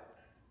 45.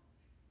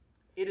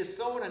 It is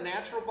so in a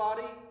natural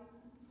body,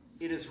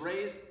 it is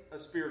raised a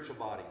spiritual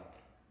body.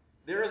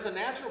 There is a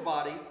natural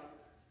body,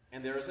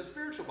 and there is a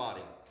spiritual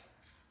body.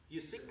 You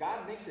see,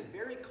 God makes it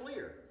very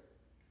clear.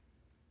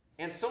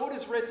 And so it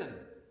is written,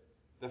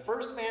 the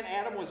first man,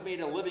 Adam, was made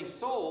a living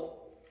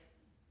soul.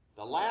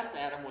 The last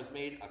Adam was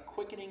made a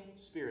quickening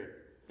spirit.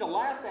 The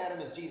last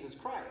Adam is Jesus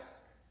Christ.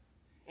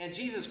 And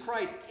Jesus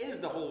Christ is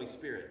the Holy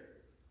Spirit.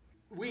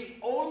 We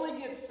only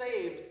get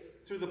saved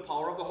through the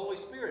power of the Holy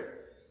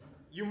Spirit.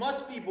 You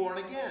must be born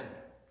again.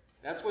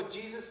 That's what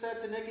Jesus said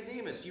to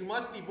Nicodemus. You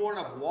must be born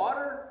of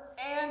water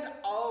and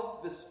of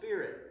the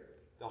Spirit,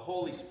 the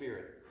Holy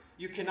Spirit.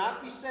 You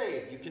cannot be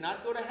saved. You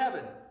cannot go to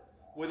heaven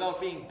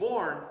without being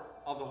born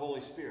of the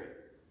Holy Spirit.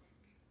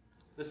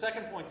 The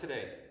second point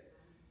today.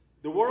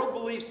 The world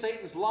believes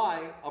Satan's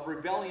lie of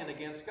rebellion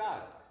against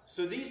God.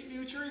 So these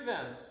future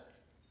events,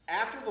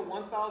 after the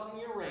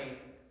 1,000-year reign,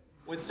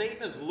 when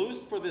Satan is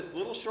loosed for this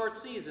little short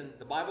season,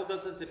 the Bible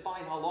doesn't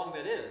define how long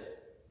that is,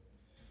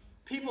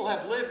 people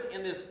have lived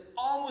in this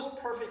almost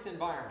perfect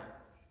environment.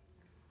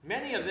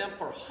 Many of them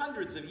for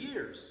hundreds of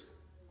years.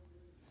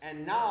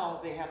 And now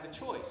they have the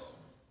choice.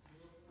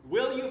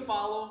 Will you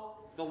follow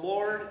the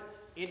Lord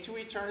into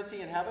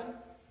eternity in heaven?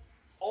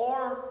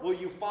 Or will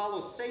you follow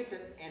Satan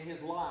and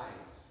his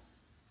lies?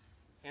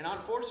 And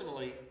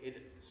unfortunately,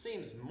 it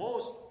seems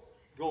most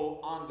go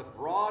on the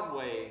broad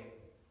way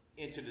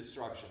into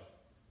destruction.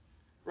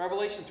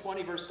 Revelation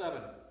 20, verse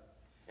 7.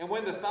 And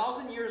when the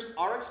 1,000 years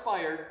are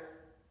expired,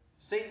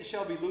 Satan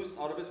shall be loosed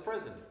out of his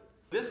prison.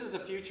 This is a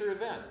future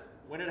event.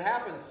 When it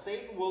happens,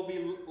 Satan will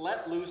be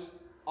let loose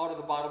out of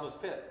the bottomless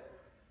pit.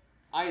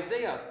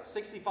 Isaiah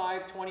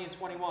 65, 20 and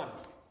 21.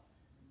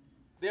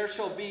 There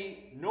shall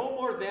be no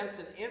more thence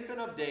an infant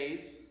of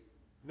days,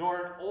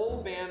 nor an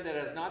old man that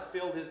has not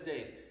filled his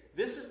days.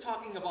 This is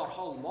talking about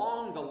how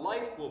long the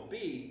life will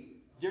be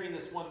during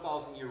this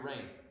 1,000-year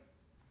reign.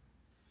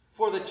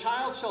 For the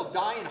child shall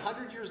die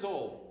 100 years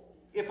old.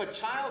 If a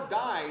child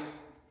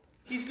dies,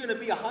 he's going to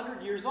be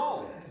 100 years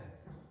old.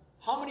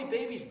 How many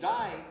babies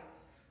die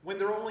when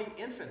they're only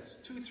infants,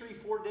 2, 3,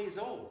 4 days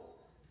old.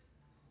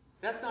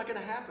 That's not going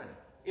to happen.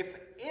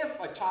 If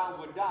a child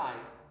would die,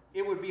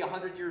 it would be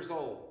 100 years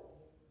old.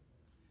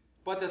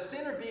 But the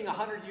sinner being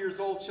 100 years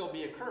old shall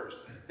be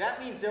accursed. That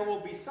means there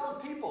will be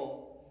some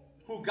people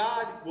who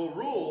God will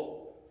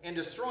rule and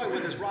destroy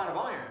with his rod of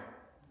iron.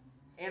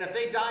 And if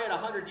they die at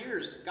 100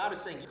 years, God is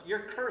saying, you're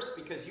cursed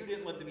because you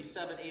didn't live to be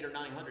 700, 800, or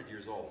 900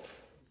 years old.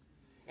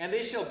 And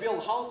they shall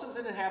build houses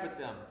and inhabit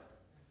them.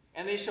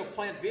 And they shall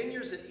plant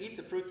vineyards and eat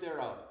the fruit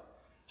thereof.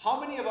 How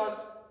many of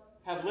us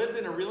have lived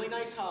in a really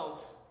nice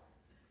house?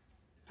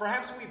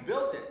 Perhaps we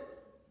built it,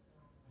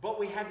 but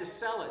we had to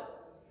sell it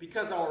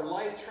because our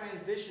life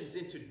transitions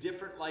into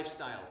different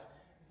lifestyles.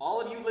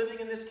 All of you living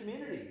in this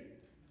community,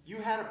 you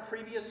had a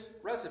previous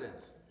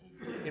residence.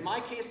 In my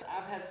case,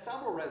 I've had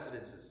several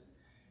residences.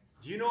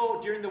 Do you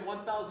know during the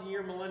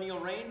 1,000-year millennial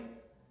reign,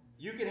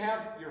 you can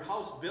have your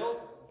house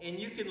built and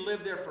you can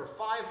live there for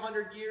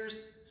 500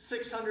 years,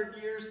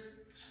 600 years,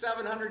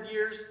 700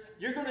 years.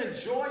 You're going to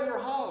enjoy your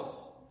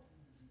house.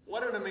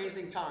 What an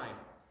amazing time.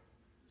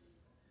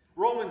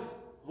 Romans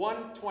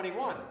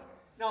 1:21.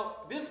 Now,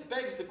 this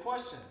begs the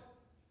question,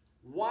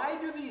 why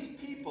do these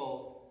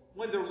people,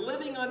 when they're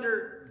living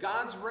under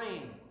God's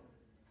reign,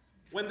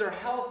 when they're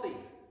healthy,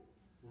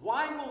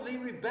 why will they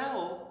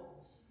rebel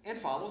and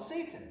follow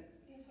Satan?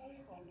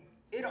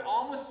 It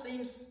almost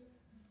seems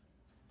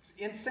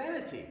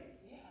insanity.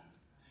 Yeah.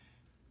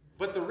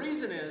 But the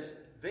reason is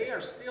they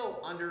are still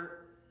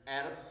under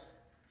Adam's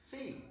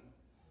seed.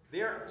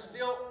 They are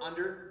still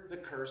under the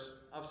curse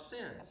of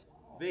sin.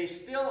 They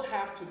still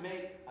have to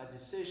make a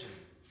decision.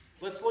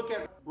 Let's look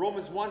at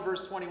Romans 1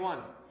 verse 21.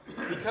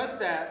 Because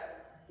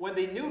that when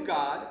they knew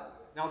God,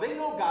 now they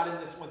know God in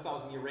this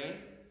 1,000-year reign,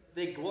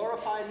 they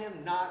glorified him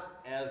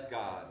not as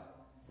God.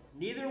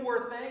 Neither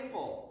were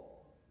thankful.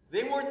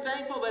 They weren't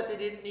thankful that they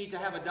didn't need to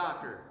have a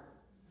doctor.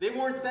 They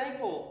weren't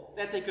thankful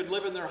that they could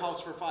live in their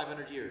house for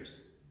 500 years.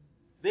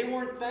 They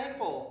weren't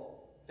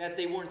thankful that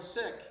they weren't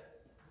sick.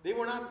 They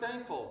were not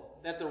thankful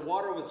that their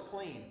water was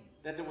clean,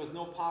 that there was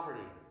no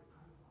poverty.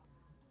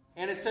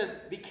 And it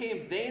says,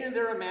 became vain in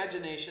their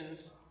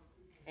imaginations,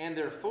 and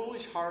their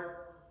foolish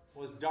heart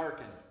was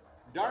darkened.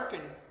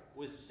 Darkened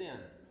with sin.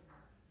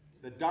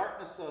 The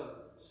darkness of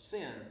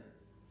sin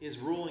is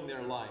ruling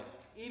their life,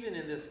 even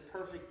in this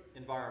perfect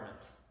environment.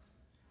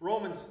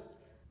 Romans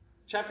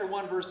chapter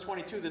 1, verse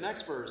 22, the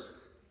next verse.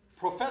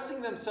 Professing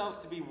themselves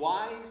to be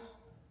wise,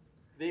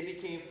 they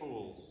became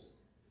fools.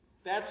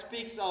 That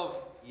speaks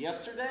of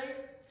yesterday,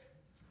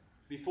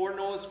 before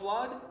Noah's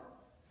flood.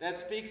 That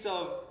speaks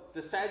of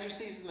the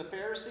Sadducees and the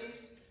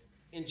Pharisees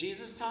in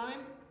Jesus' time.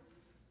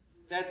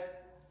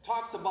 That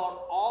talks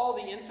about all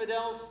the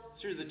infidels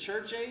through the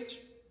church age.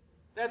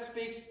 That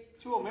speaks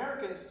to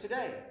Americans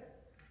today.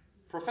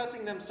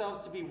 Professing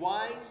themselves to be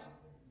wise,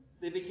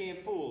 they became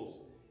fools.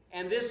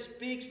 And this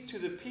speaks to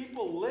the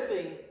people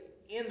living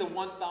in the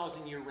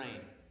 1,000-year reign.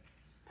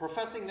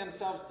 Professing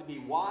themselves to be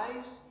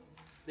wise,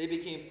 they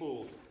became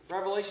fools.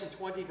 Revelation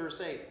 20,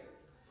 verse 8.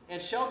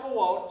 And shall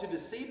go out to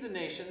deceive the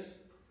nations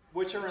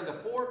which are in the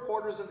four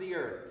quarters of the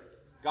earth,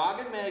 Gog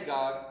and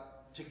Magog,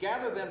 to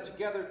gather them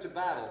together to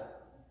battle,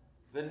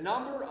 the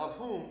number of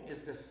whom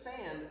is the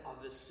sand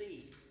of the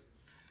sea.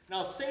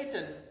 Now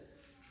Satan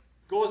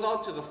goes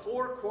out to the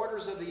four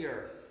quarters of the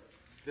earth.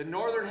 The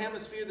northern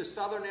hemisphere, the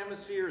southern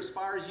hemisphere, as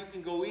far as you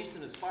can go east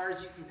and as far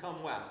as you can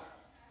come west.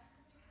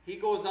 He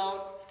goes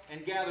out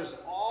and gathers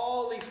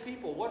all these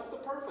people. What's the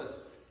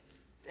purpose?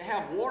 To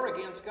have war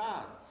against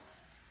God.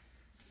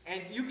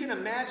 And you can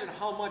imagine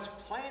how much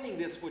planning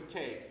this would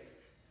take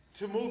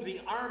to move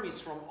the armies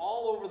from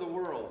all over the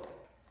world.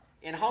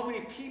 And how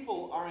many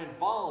people are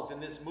involved in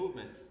this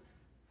movement.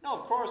 Now,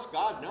 of course,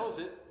 God knows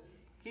it.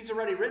 He's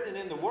already written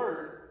it in the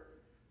Word.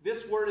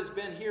 This Word has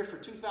been here for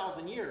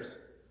 2,000 years.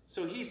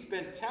 So he's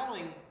been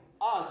telling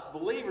us,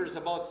 believers,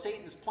 about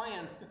Satan's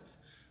plan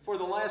for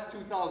the last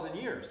 2,000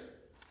 years.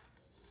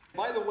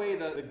 By the way,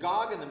 the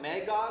Gog and the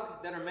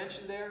Magog that are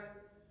mentioned there,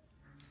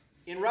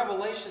 in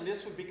Revelation,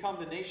 this would become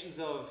the nations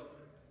of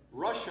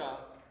Russia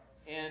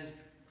and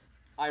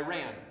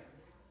Iran.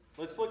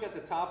 Let's look at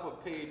the top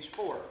of page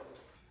 4.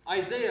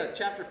 Isaiah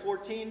chapter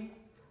 14,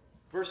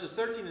 verses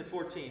 13 and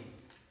 14.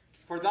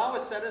 For thou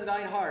hast said in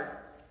thine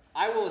heart,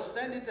 I will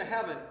ascend into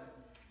heaven.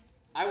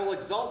 I will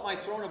exalt my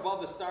throne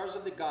above the stars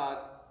of the God.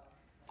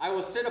 I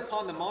will sit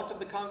upon the mount of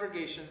the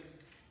congregation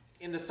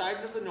in the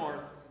sides of the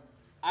north.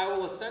 I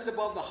will ascend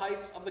above the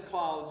heights of the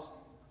clouds.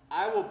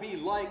 I will be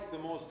like the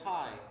Most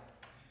High.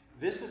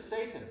 This is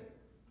Satan.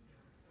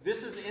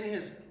 This is in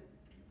his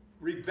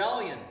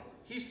rebellion.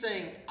 He's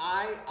saying,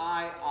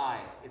 I.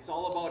 It's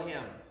all about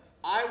him.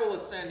 I will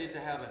ascend into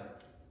heaven.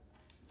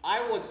 I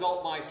will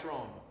exalt my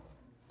throne.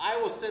 I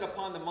will sit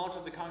upon the mount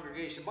of the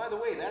congregation. By the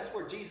way, that's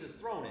where Jesus'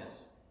 throne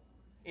is.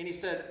 And he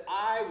said,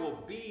 I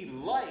will be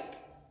like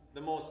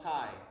the Most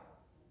High.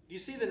 Do you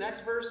see the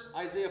next verse,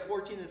 Isaiah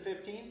 14 and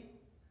 15?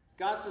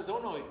 God says, oh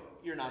no,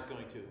 you're not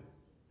going to.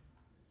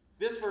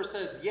 This verse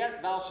says,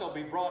 yet thou shalt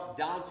be brought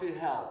down to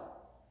hell,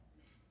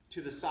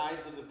 to the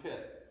sides of the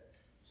pit.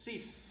 See,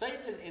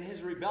 Satan in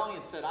his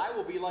rebellion said, I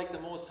will be like the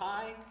Most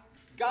High.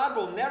 God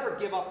will never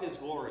give up his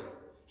glory.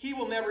 He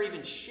will never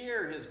even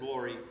share his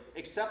glory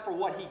except for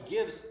what he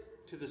gives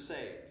to the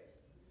saved.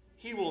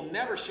 He will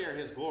never share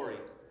his glory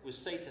with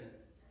Satan,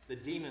 the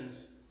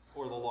demons,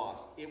 or the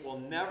lost. It will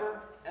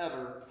never,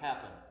 ever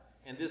happen.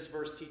 And this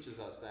verse teaches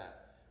us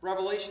that.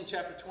 Revelation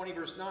chapter 20,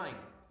 verse 9.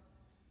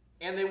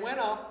 And they went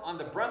up on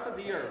the breadth of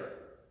the earth,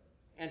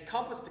 and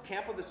compassed the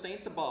camp of the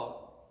saints above,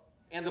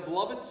 and the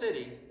beloved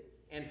city,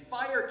 and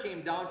fire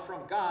came down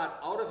from God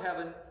out of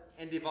heaven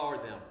and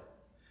devoured them.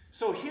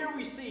 So here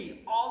we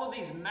see all of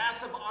these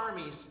massive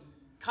armies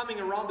coming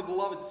around the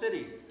beloved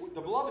city.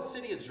 The beloved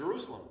city is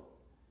Jerusalem.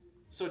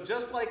 So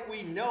just like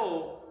we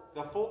know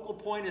the focal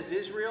point is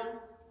Israel,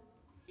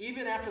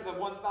 even after the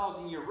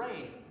 1,000-year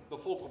reign, the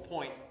focal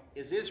point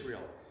is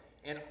Israel.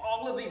 And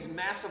all of these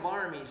massive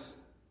armies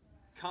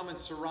come and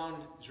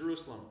surround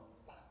Jerusalem.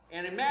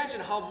 And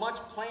imagine how much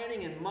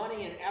planning and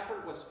money and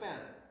effort was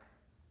spent.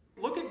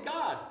 Look at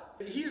God.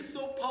 He is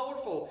so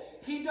powerful.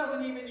 He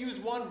doesn't even use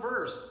one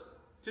verse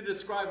to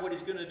describe what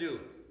he's going to do.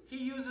 He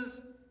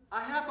uses a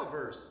half a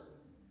verse.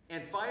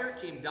 And fire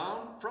came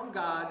down from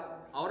God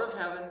out of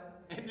heaven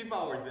and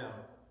devoured them.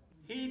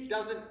 He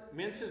doesn't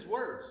mince his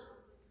words.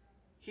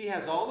 He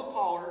has all the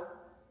power.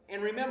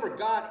 And remember,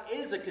 God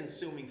is a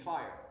consuming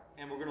fire.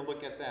 And we're going to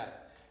look at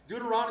that.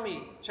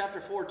 Deuteronomy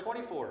chapter 4,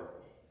 24.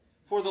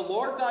 For the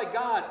Lord thy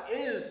God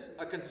is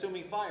a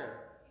consuming fire,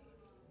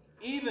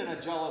 even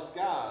a jealous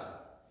God.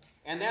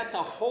 And that's a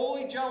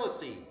holy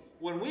jealousy.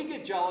 When we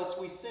get jealous,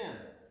 we sin.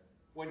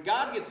 When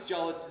God gets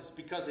jealous, it's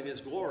because of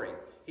his glory.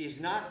 He's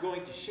not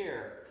going to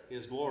share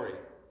his glory.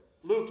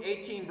 Luke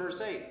 18,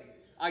 verse 8.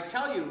 I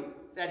tell you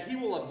that he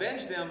will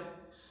avenge them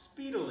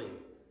speedily.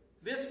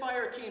 This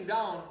fire came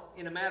down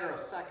in a matter of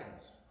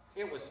seconds.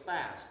 It was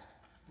fast.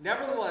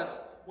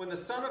 Nevertheless, when the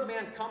Son of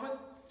Man cometh,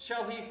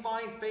 shall he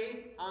find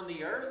faith on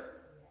the earth?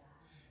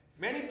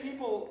 Many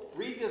people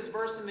read this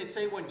verse and they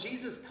say, when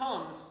Jesus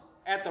comes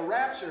at the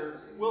rapture,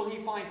 will he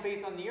find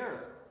faith on the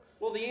earth?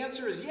 Well, the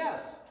answer is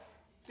yes,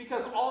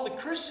 because all the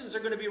Christians are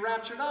going to be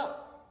raptured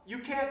up. You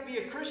can't be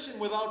a Christian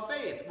without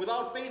faith.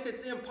 Without faith,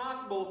 it's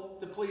impossible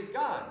to please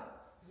God.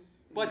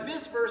 But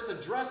this verse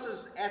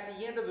addresses at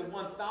the end of the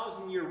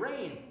 1,000-year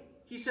reign.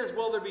 He says,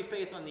 will there be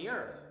faith on the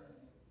earth?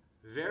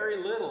 Very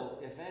little,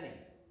 if any,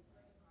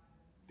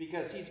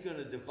 because he's going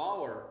to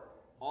devour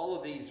all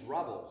of these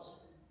rebels.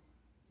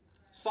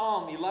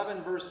 Psalm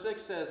 11, verse 6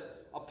 says,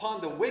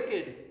 upon the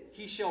wicked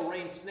he shall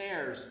rain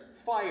snares,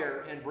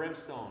 fire and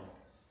brimstone,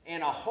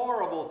 and a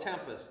horrible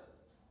tempest.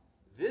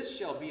 This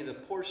shall be the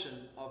portion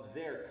of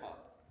their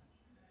cup.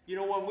 You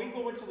know, when we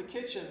go into the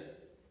kitchen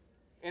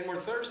and we're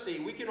thirsty,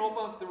 we can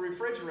open up the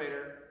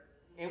refrigerator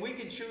and we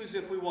can choose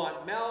if we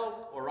want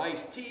milk or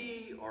iced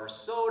tea or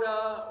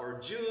soda or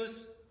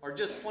juice or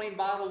just plain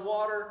bottled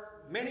water.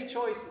 Many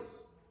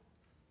choices.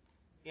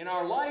 In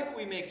our life,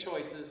 we make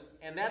choices,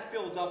 and that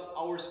fills up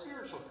our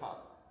spiritual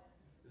cup.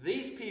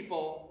 These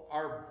people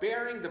are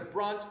bearing the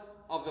brunt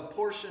of the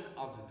portion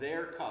of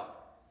their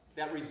cup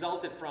that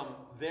resulted from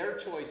their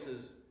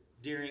choices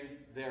during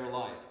their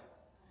life.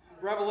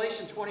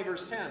 Revelation 20,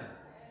 verse 10.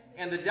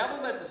 And the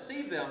devil that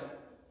deceived them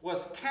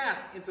was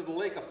cast into the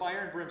lake of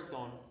fire and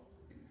brimstone,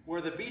 where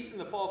the beast and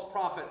the false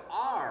prophet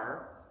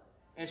are,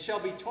 and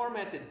shall be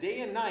tormented day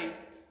and night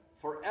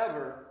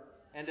forever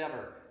and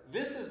ever.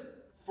 This is,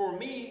 for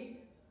me,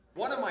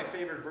 one of my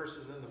favorite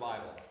verses in the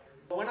Bible.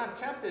 When I'm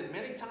tempted,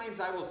 many times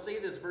I will say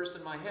this verse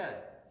in my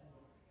head.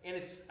 And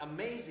it's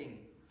amazing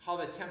how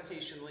the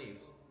temptation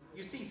leaves.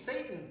 You see,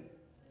 Satan,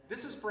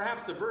 this is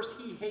perhaps the verse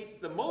he hates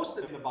the most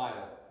in the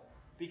Bible,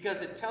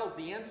 because it tells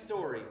the end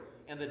story.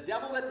 And the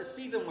devil that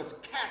deceived them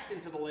was cast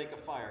into the lake of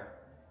fire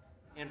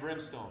and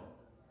brimstone.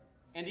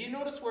 And do you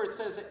notice where it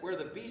says where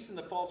the beast and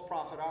the false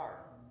prophet are?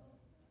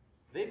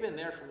 They've been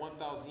there for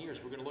 1,000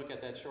 years. We're going to look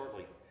at that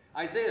shortly.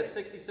 Isaiah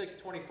 66,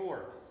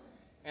 24.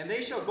 And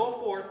they shall go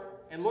forth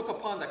and look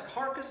upon the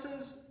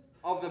carcasses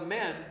of the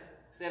men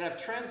that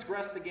have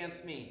transgressed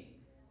against me.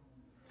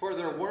 For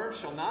their worm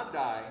shall not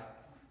die,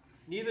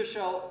 neither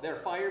shall their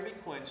fire be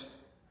quenched,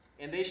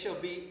 and they shall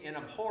be an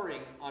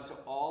abhorring unto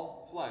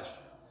all flesh.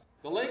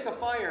 The lake of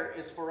fire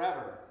is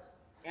forever.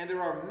 And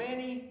there are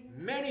many,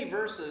 many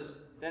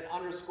verses that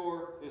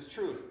underscore this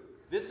truth.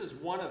 This is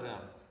one of them.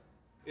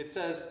 It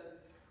says,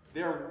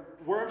 their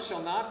worm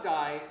shall not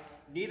die,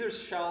 neither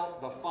shall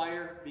the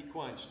fire be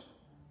quenched.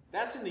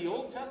 That's in the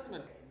Old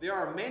Testament. There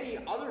are many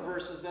other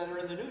verses that are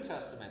in the New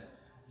Testament.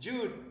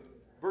 Jude,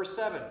 verse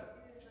 7.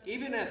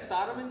 Even as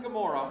Sodom and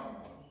Gomorrah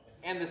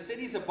and the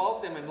cities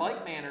about them in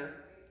like manner,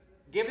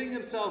 giving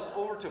themselves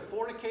over to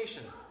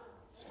fornication.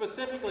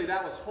 Specifically,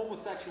 that was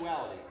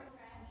homosexuality.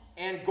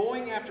 And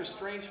going after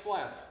strange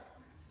flesh.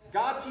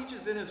 God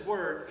teaches in his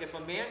word, if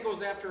a man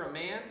goes after a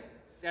man,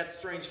 that's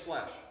strange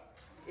flesh.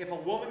 If a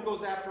woman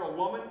goes after a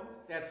woman,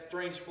 that's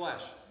strange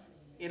flesh.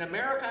 In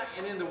America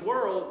and in the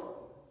world,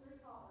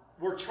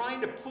 we're trying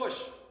to push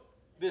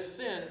this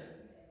sin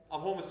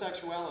of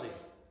homosexuality.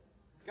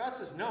 God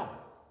says no.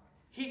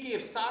 He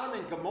gave Sodom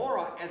and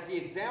Gomorrah as the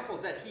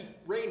examples that he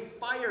rained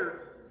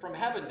fire from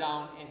heaven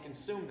down and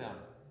consume them.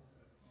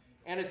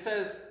 And it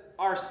says,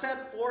 are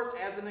set forth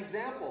as an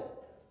example.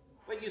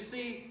 But you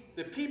see,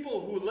 the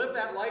people who live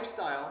that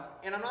lifestyle,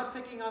 and I'm not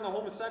picking on the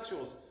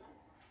homosexuals,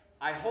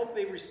 I hope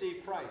they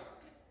receive Christ.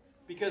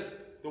 Because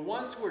the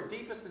ones who are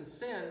deepest in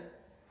sin,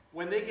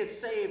 when they get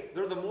saved,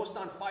 they're the most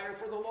on fire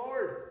for the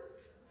Lord.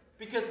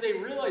 Because they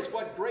realize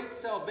what great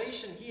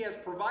salvation He has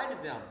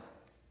provided them.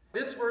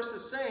 This verse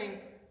is saying,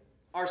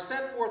 are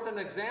set forth an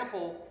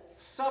example,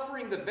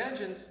 suffering the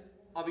vengeance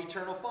of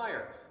eternal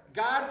fire.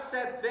 God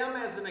set them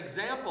as an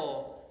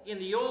example in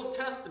the Old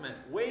Testament,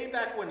 way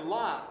back when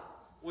Lot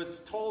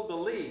was told to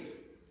leave.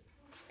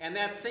 And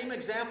that same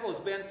example has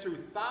been through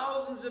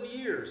thousands of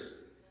years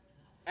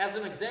as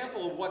an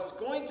example of what's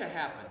going to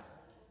happen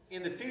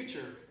in the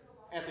future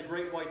at the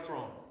great white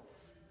throne.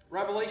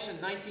 Revelation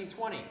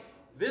 19:20.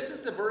 This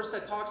is the verse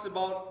that talks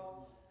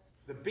about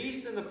the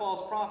beast and the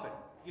false prophet.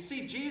 You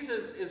see,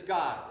 Jesus is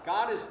God.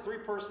 God is three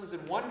persons in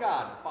one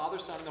God, Father,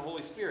 Son, and the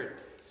Holy Spirit.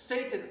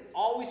 Satan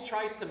always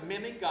tries to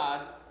mimic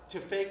God to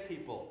fake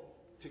people,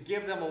 to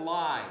give them a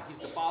lie. He's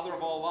the father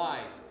of all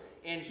lies.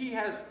 And he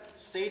has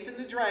Satan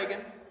the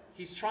dragon.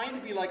 He's trying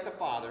to be like the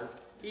Father.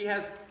 He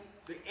has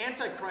the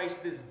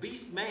Antichrist, this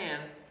beast man,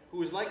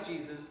 who is like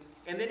Jesus.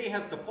 And then he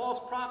has the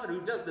false prophet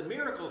who does the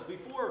miracles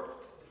before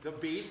the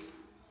beast.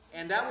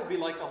 And that would be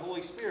like the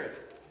Holy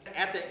Spirit.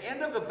 At the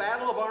end of the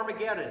Battle of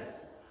Armageddon,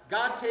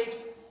 God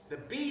takes the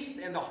beast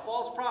and the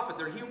false prophet.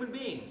 They're human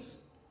beings.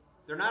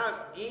 They're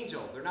not an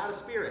angel. They're not a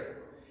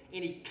spirit.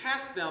 And He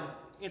casts them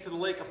into the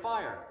lake of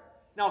fire.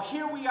 Now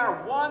here we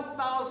are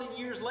 1,000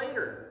 years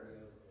later,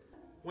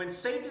 when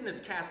Satan is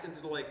cast into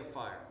the lake of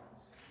fire.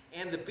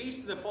 And the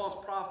beast and the false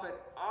prophet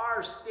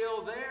are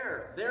still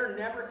there. They're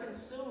never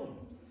consumed.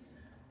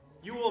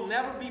 You will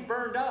never be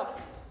burned up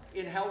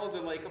in hell of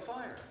the lake of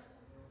fire.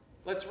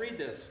 Let's read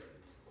this.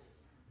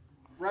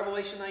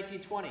 Revelation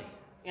 19:20.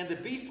 And the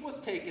beast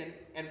was taken,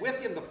 and with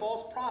him the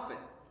false prophet,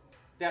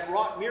 that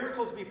wrought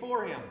miracles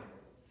before him,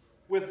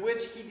 with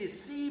which he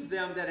deceived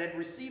them that had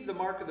received the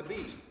mark of the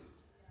beast,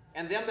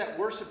 and them that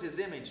worshipped his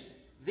image.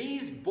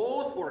 These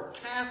both were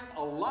cast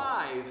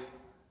alive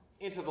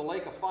into the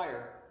lake of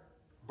fire,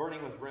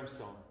 burning with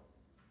brimstone.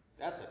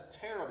 That's a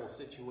terrible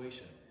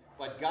situation.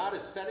 But God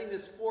is setting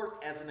this forth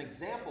as an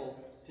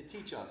example to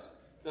teach us.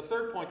 The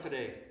third point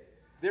today,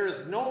 there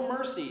is no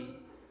mercy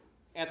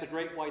at the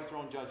great white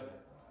throne judgment.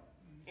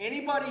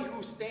 Anybody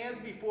who stands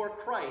before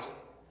Christ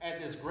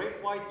at this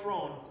great white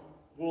throne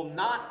will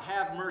not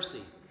have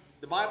mercy.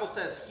 The Bible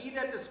says, he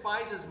that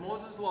despises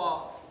Moses'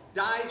 law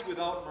dies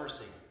without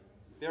mercy.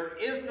 There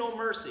is no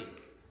mercy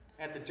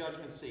at the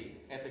judgment seat,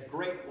 at the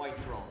great white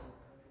throne.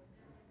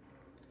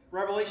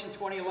 Revelation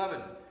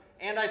 20:11.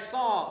 And I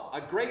saw a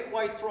great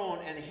white throne,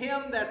 and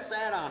him that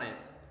sat on it,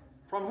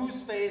 from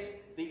whose face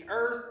the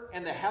earth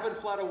and the heaven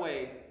fled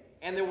away,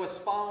 and there was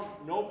found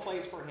no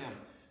place for him.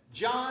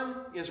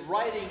 John is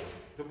writing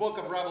the book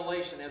of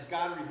Revelation as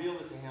God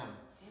revealed it to him.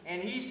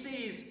 And he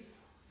sees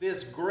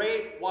this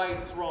great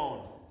white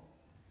throne.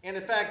 And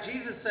in fact,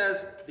 Jesus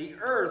says the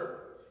earth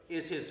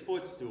is his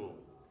footstool.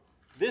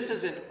 This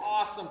is an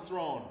awesome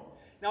throne.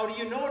 Now, do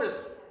you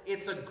notice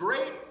it's a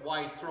great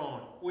white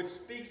throne, which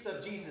speaks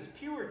of Jesus'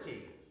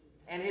 purity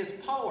and his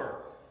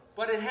power.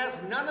 But it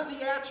has none of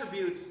the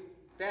attributes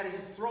that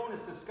his throne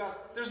is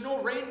discussed. There's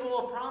no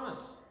rainbow of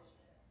promise.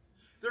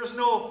 There's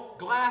no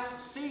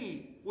glass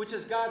sea, which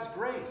is God's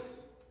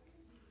grace.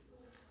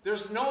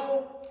 There's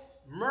no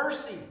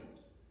mercy.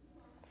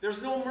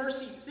 There's no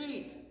mercy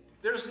seat.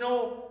 There's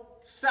no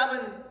 7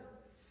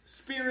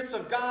 spirits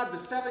of God, the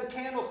 7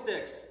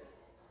 candlesticks.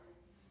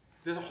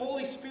 The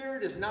Holy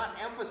Spirit is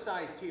not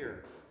emphasized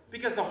here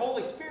because the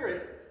Holy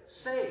Spirit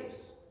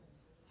saves.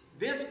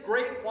 This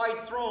great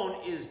white throne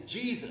is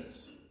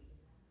Jesus.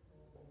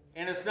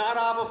 And it's not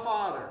Abba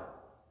Father.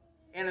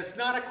 And it's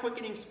not a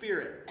quickening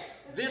spirit.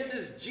 This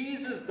is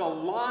Jesus, the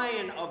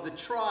Lion of the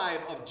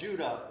tribe of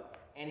Judah.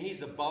 And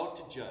he's about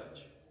to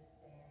judge.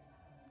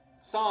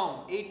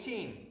 Psalm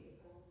 18,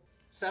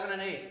 7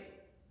 and 8.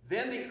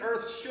 Then the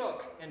earth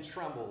shook and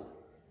trembled.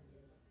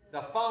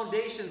 The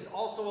foundations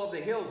also of the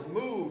hills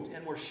moved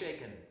and were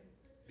shaken,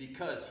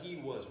 because he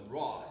was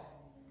wroth.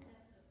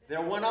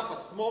 There went up a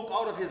smoke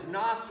out of his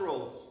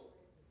nostrils,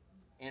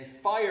 and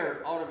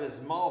fire out of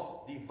his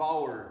mouth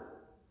devoured.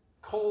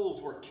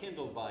 Coals were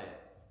kindled by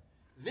it.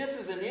 This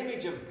is an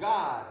image of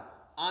God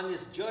on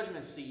this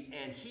judgment seat,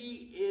 and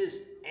he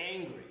is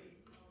angry.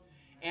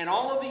 And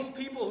all of these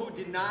people who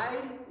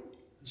denied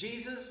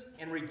Jesus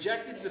and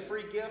rejected the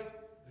free gift,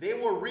 they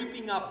were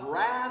reaping up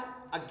wrath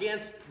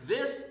against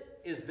this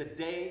is the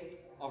day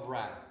of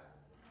wrath.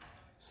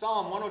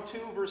 Psalm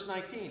 102, verse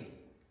 19.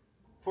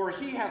 For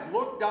he hath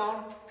looked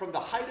down from the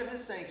height of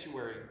his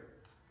sanctuary.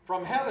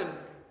 From heaven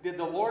did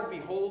the Lord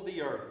behold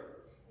the earth.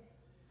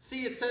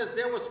 See, it says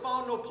there was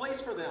found no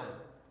place for them.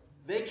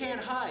 They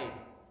can't hide.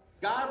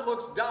 God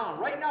looks down.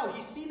 Right now,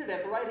 he's seated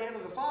at the right hand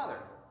of the Father.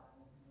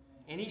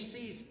 And he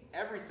sees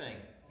everything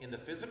in the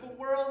physical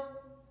world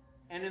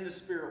and in the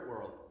spirit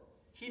world.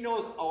 He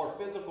knows our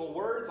physical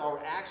words, our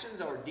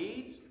actions, our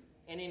deeds,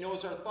 and he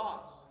knows our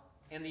thoughts.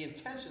 and the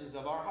intentions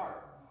of our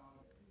heart.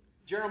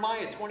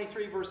 Jeremiah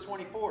 23, verse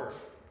 24.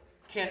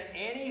 Can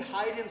any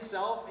hide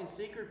himself in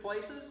secret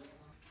places,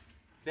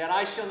 that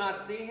I shall not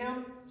see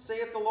him,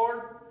 saith the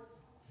Lord?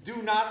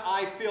 Do not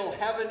I fill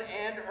heaven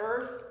and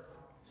earth,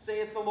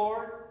 saith the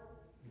Lord?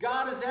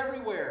 God is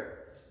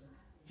everywhere.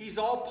 He's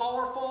all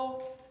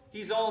powerful.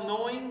 He's all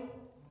knowing.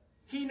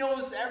 He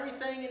knows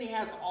everything, and he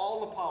has all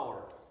the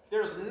power.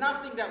 There's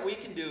nothing that we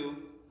can do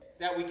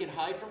that we can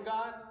hide from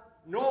God,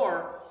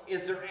 nor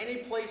is there any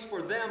place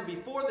for them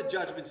before the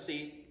judgment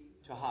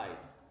seat to hide.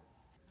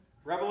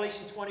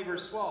 Revelation 20,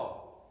 verse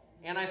 12.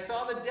 And I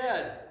saw the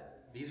dead,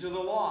 these are the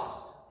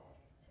lost,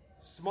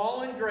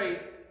 small and great,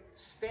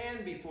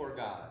 stand before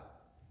God.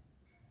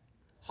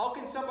 How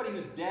can somebody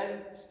who's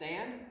dead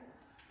stand?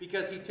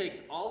 Because he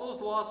takes all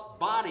those lost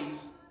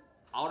bodies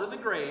out of the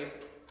grave.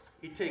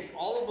 He takes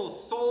all of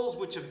those souls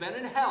which have been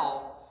in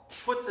hell,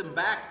 puts them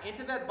back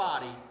into that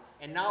body,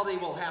 and now they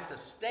will have to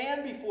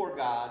stand before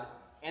God,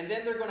 and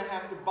then they're going to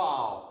have to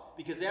bow,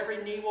 because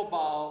every knee will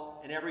bow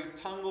and every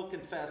tongue will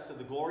confess to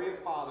the glory of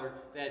Father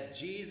that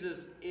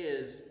Jesus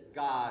is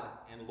God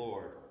and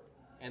Lord.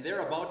 And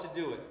they're about to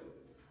do it.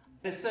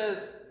 It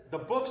says the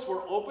books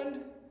were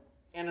opened,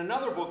 and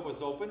another book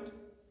was opened,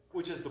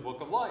 which is the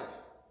book of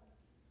life.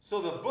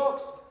 So the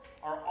books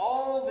are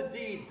all the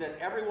deeds that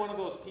every one of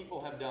those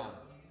people have done.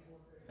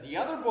 The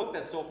other book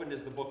that's opened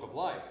is the book of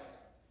life.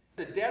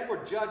 The dead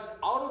were judged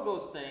out of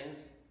those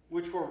things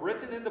which were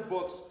written in the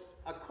books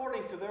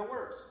according to their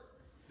works.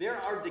 There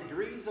are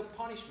degrees of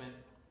punishment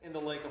in the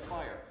lake of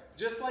fire,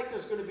 just like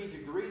there's going to be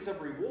degrees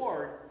of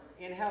reward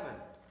in heaven.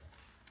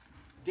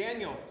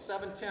 Daniel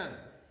 7:10.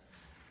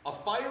 A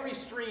fiery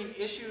stream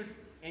issued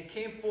and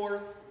came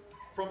forth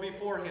from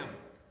before him.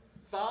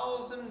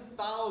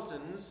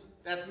 Thousands,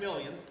 that's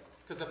millions,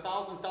 because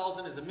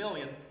 1,000,000 is a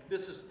million.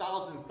 This is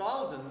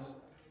thousands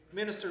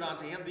ministered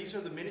unto him. These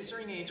are the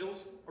ministering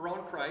angels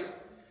around Christ.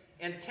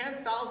 And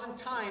 10,000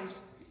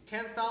 times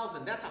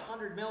 10,000, that's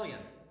 100 million,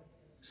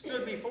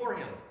 stood before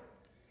him.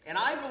 And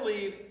I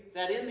believe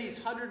that in these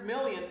 100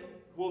 million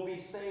will be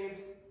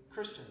saved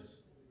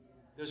Christians.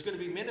 There's going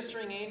to be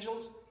ministering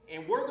angels,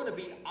 and we're going to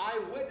be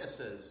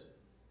eyewitnesses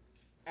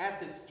at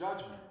this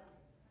judgment.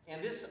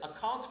 And this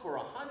accounts for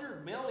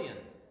 100 million.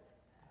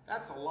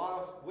 That's a lot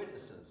of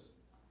witnesses.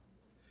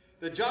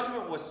 The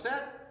judgment was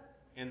set,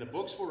 and the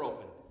books were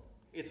opened.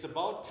 It's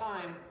about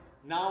time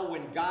now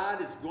when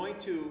God is going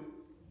to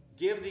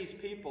give these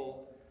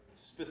people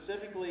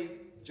specifically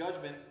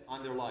judgment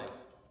on their life.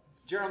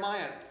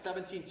 Jeremiah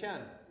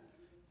 17:10.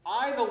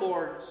 I, the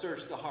Lord,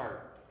 search the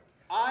heart.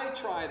 I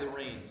try the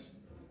reins,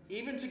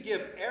 even to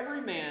give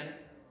every man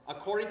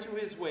according to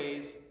his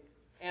ways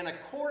and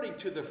according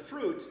to the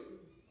fruit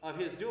of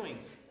his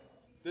doings.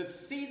 The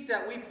seeds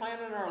that we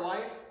plant in our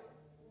life,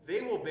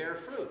 they will bear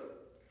fruit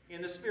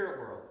in the spirit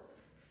world.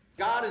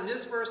 God in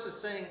this verse is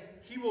saying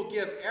he will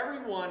give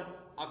everyone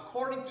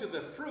according to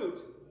the fruit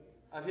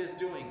of his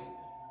doings.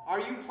 Are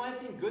you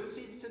planting good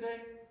seeds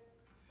today?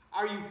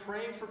 Are you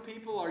praying for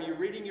people? Are you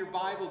reading your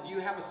Bible? Do you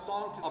have a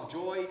song of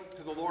joy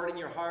to the Lord in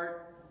your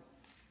heart?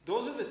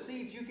 Those are the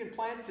seeds you can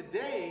plant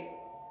today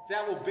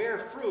that will bear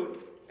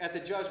fruit at the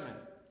judgment.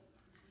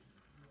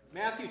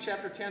 Matthew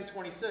chapter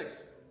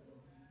 10:26.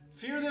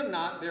 Fear them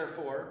not,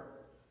 therefore,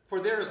 for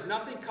there is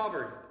nothing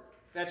covered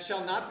that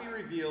shall not be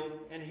revealed,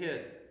 and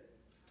hid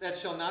that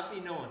shall not be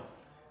known.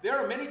 There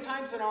are many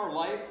times in our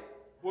life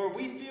where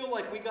we feel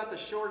like we got the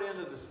short end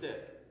of the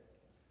stick.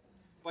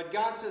 But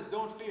God says,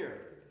 don't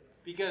fear,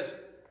 because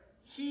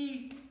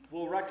he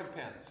will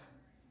recompense.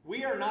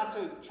 We are not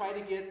to try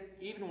to get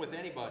even with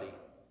anybody,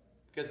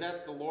 because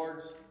that's the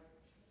Lord's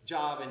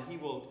job, and he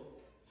will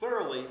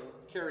thoroughly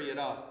carry it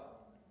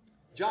out.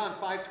 John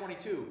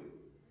 5:22.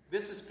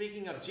 This is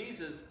speaking of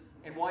Jesus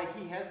and why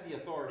he has the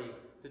authority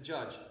to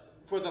judge.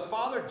 For the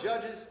Father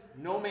judges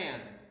no man,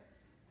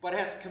 but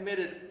has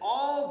committed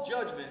all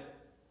judgment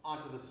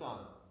unto the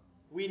Son.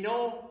 We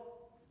know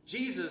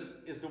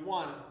Jesus is the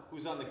one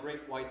who's on the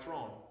great white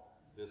throne.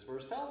 This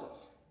verse tells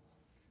us.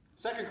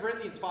 2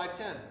 Corinthians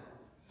 5:10.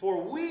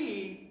 For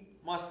we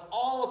must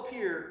all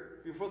appear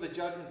before the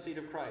judgment seat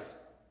of Christ.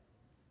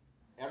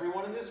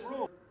 Everyone in this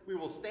room, we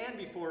will stand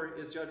before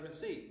his judgment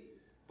seat.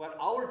 But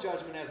our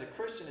judgment as a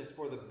Christian is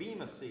for the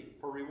bema seat,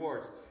 for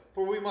rewards.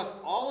 For we must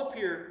all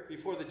appear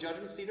before the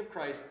judgment seat of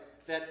Christ,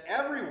 that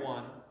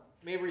everyone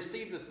may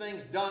receive the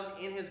things done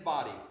in his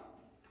body,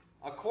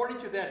 according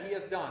to that he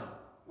hath done,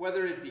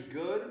 whether it be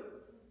good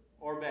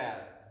or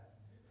bad.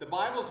 The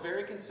Bible is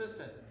very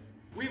consistent.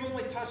 We've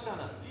only touched on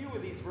a few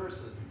of these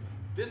verses.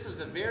 This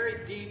is a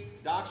very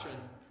deep doctrine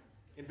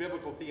in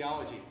biblical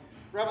theology.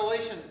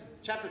 Revelation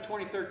chapter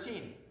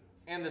 20:13.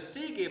 And the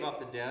sea gave up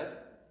the dead,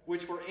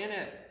 which were in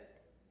it.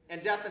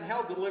 And death and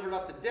hell delivered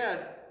up the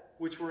dead,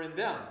 which were in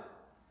them.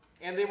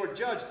 And they were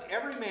judged,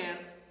 every man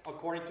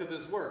according to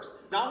his works.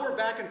 Now we're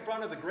back in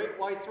front of the great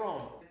white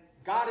throne.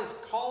 God is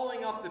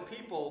calling up the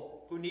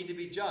people who need to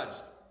be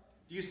judged.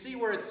 Do you see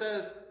where it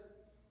says,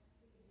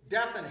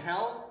 death and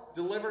hell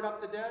delivered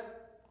up the dead?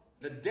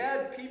 The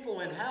dead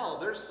people in hell,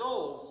 their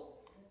souls,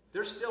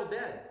 they're still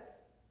dead.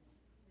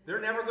 They're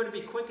never going to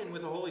be quickened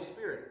with the Holy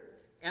Spirit.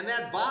 And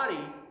that body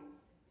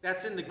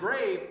that's in the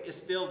grave is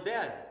still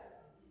dead.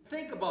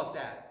 Think about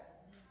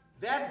that.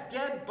 That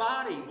dead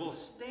body will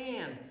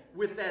stand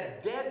with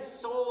that dead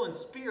soul and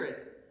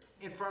spirit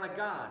in front of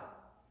God.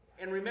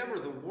 And remember,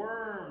 the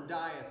worm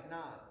dieth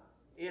not.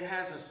 It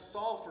has a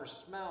sulfur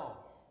smell.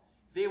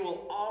 They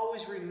will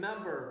always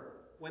remember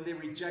when they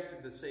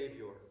rejected the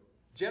Savior.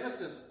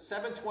 Genesis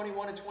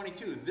 7:21 and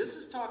 22. This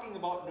is talking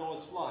about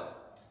Noah's flood.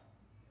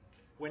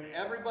 When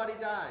everybody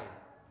died.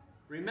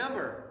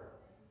 Remember,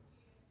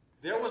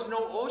 there was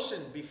no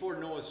ocean before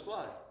Noah's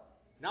flood.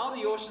 Now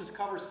the oceans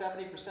cover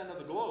 70% of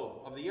the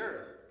globe, of the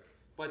earth.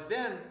 But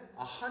then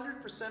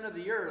 100% of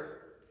the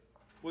earth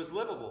was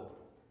livable.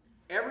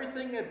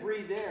 Everything that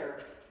breathed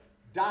air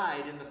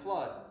died in the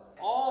flood.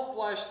 All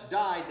flesh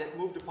died that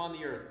moved upon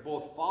the earth,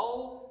 both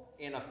fowl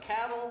and of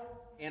cattle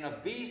and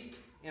of beasts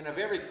and of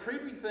every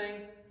creeping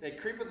thing that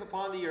creepeth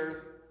upon the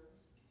earth,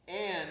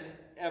 and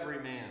every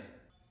man.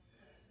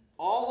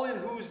 All in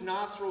whose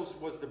nostrils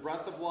was the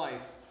breath of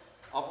life,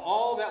 of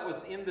all that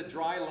was in the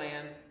dry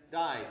land,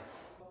 died.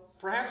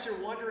 Perhaps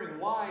you're wondering,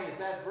 why is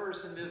that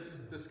verse in this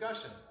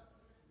discussion?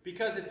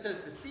 Because it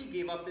says the sea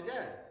gave up the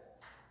dead.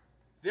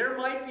 There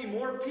might be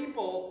more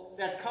people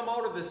that come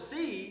out of the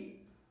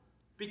sea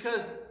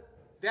because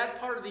that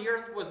part of the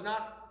earth was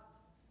not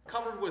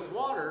covered with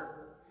water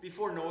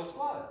before Noah's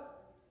flood.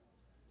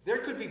 There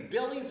could be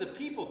billions of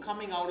people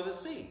coming out of the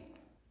sea.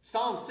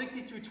 Psalm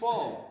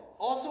 62:12.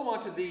 Also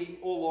unto thee,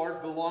 O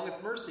Lord,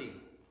 belongeth mercy.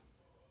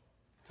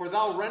 For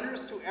thou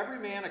renderest to every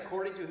man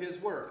according to his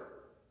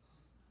work.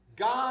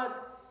 God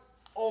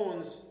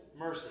owns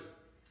mercy.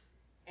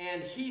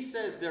 And he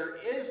says there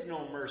is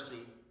no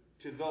mercy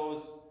to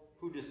those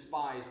who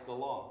despise the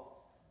law.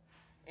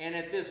 And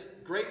at this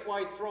great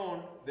white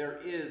throne, there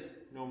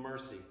is no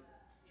mercy.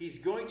 He's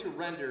going to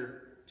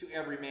render to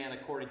every man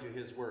according to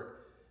his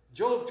work.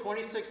 Job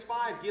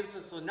 26:5 gives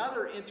us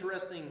another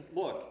interesting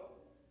look.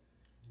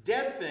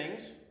 Dead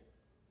things,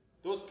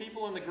 those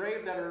people in the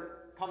grave that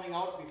are coming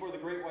out before the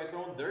great white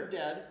throne, they're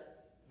dead.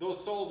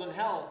 Those souls in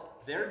hell,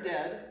 they're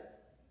dead.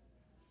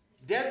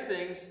 Dead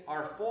things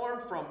are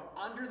formed from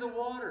under the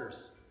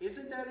waters.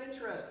 Isn't that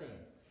interesting?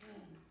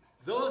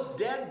 Those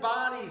dead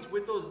bodies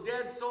with those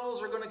dead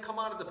souls are going to come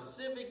out of the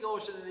Pacific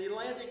Ocean and the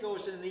Atlantic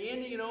Ocean and the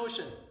Indian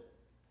Ocean.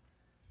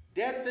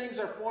 Dead things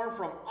are formed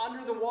from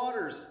under the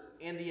waters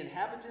and the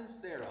inhabitants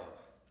thereof.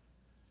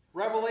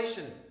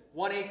 Revelation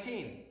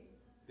 1:18.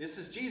 This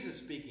is Jesus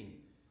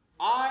speaking.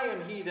 I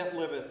am he that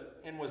liveth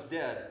and was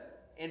dead,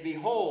 and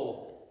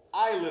behold,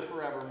 I live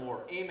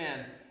forevermore.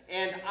 Amen.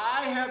 And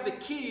I have the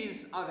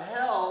keys of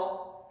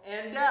hell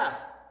and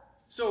death.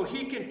 So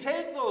he can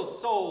take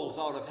those souls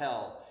out of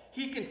hell.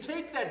 He can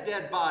take that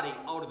dead body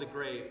out of the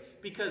grave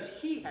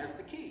because he has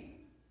the key.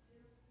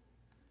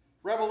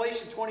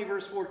 Revelation 20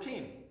 verse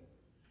 14.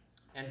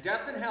 And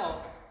death and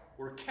hell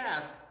were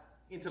cast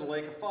into the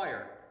lake of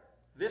fire.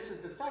 This is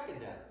the second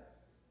death.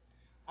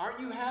 Aren't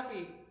you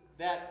happy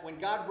that when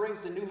God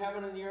brings the new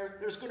heaven and the earth,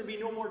 there's going to be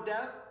no more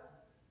death?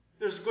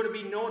 There's going to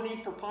be no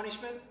need for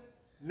punishment,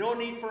 no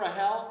need for a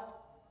hell.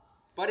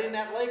 But in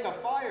that lake of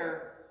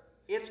fire,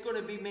 it's going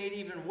to be made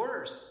even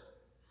worse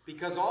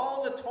because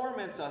all the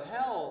torments of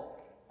hell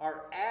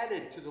are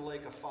added to the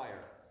lake of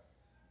fire.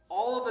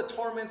 All of the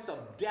torments of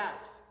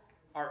death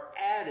are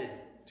added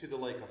to the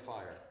lake of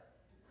fire.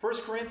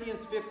 1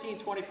 Corinthians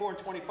 15:24 and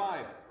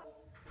 25.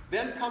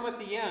 Then cometh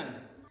the end,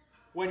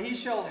 when he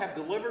shall have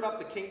delivered up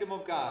the kingdom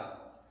of God,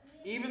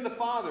 even the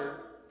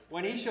Father,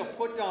 when he shall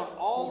put down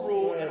all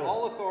rule and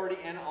all authority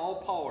and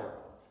all power.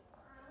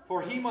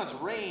 For he must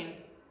reign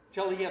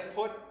till he hath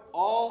put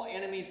all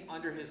enemies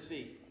under his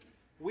feet.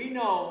 We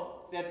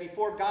know that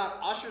before God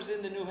ushers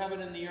in the new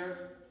heaven and the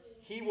earth,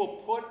 he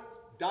will put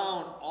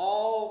down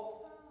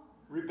all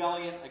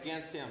rebellion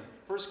against him.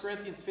 1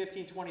 Corinthians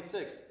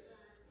 15:26.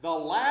 The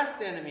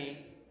last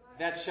enemy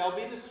that shall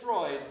be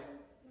destroyed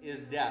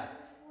is death.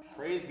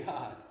 Praise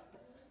God.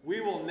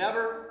 We will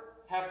never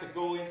have to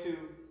go into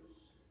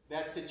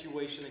that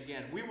situation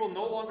again. We will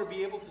no longer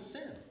be able to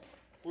sin.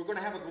 We're going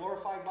to have a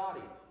glorified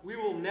body. We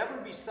will never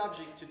be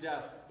subject to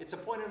death. It's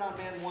appointed on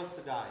man once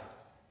to die.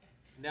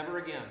 Never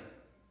again.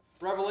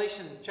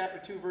 Revelation chapter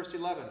 2 verse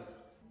 11.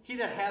 He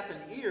that hath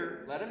an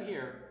ear, let him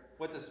hear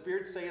what the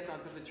Spirit saith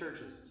unto the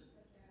churches.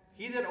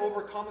 He that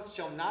overcometh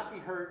shall not be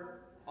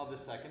hurt of the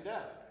second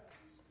death.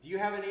 Do you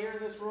have an ear in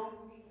this room?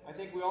 I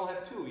think we all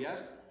have two,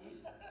 yes?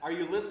 Are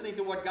you listening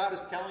to what God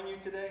is telling you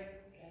today?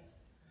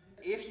 Yes.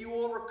 If you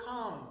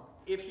overcome,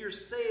 if you're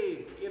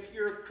saved, if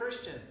you're a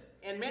Christian,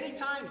 and many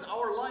times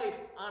our life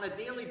on a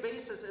daily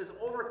basis is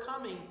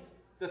overcoming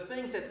the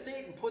things that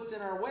Satan puts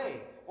in our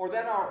way, or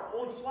that our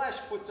own flesh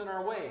puts in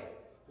our way.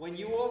 When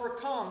you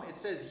overcome, it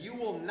says you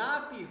will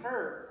not be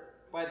hurt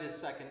by this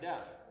second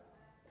death.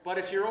 But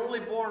if you're only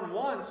born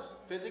once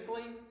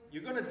physically,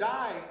 you're going to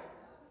die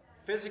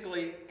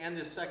physically and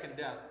this second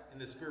death in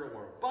the spirit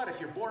world. But if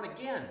you're born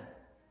again,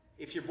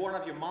 if you're born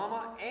of your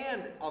mama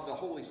and of the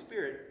Holy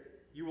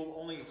Spirit, you will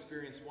only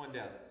experience one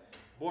death.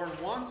 Born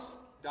once,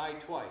 die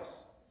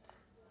twice.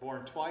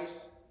 Born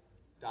twice,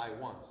 die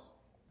once.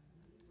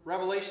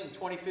 Revelation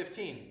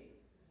 20:15.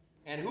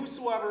 And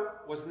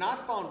whosoever was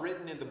not found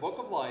written in the book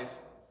of life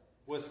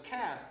was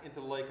cast into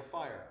the lake of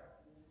fire.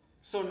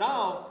 So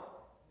now,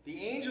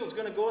 the angel's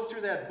going to go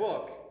through that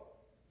book,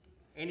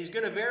 and he's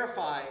going to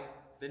verify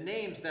the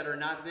names that are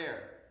not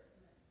there.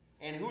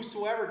 And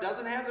whosoever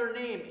doesn't have their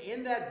name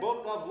in that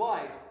book of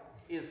life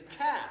is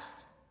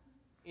cast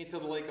into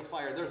the lake of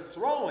fire. They're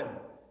thrown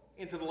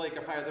into the lake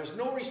of fire. There's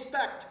no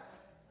respect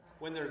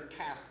when they're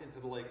cast into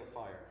the lake of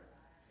fire.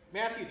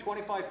 Matthew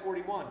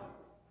 25:41.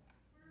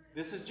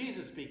 This is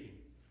Jesus speaking.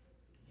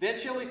 Then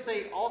shall he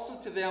say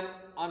also to them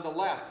on the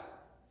left,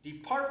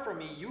 Depart from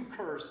me, you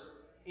cursed,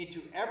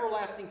 into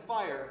everlasting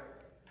fire,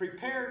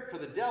 prepared for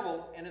the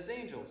devil and his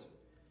angels.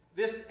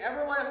 This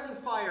everlasting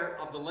fire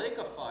of the lake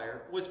of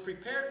fire was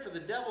prepared for the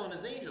devil and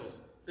his angels.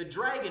 The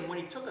dragon, when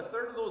he took a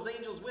third of those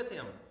angels with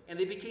him, and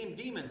they became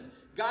demons,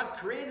 God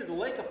created the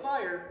lake of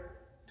fire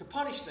to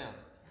punish them.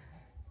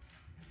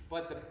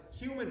 But the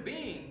human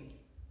being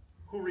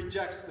who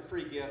rejects the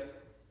free gift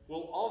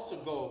will also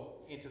go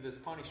into this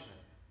punishment.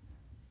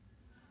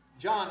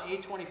 John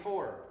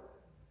 8:24.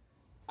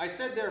 I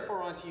said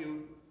therefore unto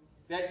you,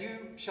 that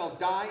you shall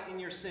die in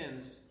your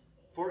sins,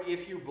 for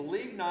if you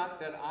believe not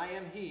that I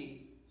am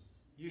he,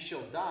 you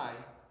shall die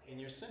in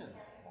your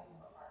sins.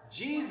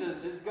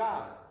 Jesus is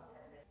God.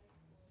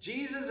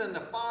 Jesus and the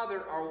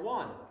Father are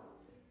one.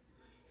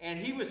 And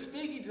he was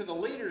speaking to the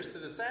leaders, to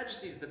the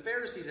Sadducees, the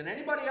Pharisees, and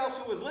anybody else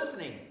who was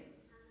listening.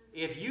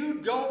 If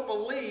you don't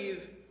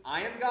believe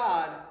I am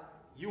God,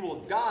 you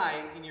will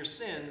die in your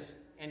sins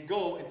and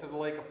go into the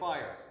lake of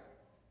fire.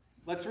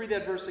 Let's read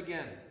that verse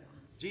again.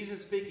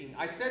 Jesus speaking,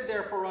 I said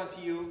therefore unto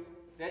you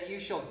that you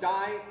shall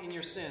die in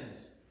your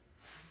sins.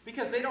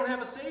 Because they don't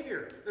have a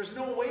Savior. There's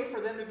no way for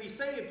them to be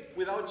saved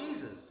without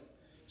Jesus.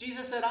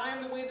 Jesus said, I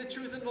am the way, the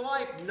truth, and the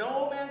life.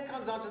 No man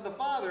comes unto the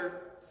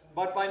Father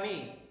but by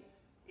me.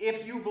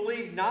 If you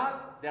believe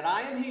not that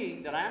I am he,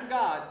 that I am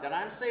God, that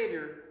I am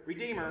Savior,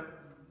 Redeemer,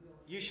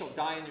 you shall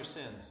die in your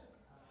sins.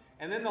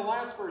 And then the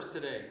last verse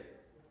today,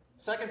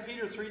 2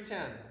 Peter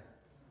 3:10.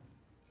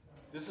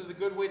 This is a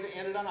good way to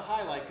end it on a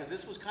highlight, because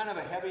this was kind of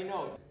a heavy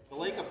note. The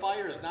lake of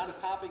fire is not a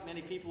topic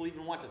many people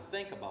even want to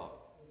think about.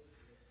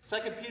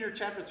 2 Peter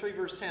chapter 3,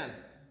 verse 10.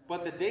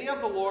 But the day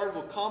of the Lord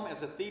will come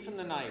as a thief in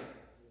the night,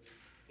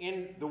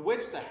 in the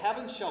which the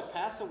heavens shall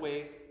pass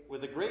away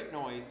with a great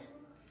noise,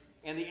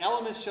 and the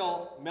elements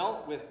shall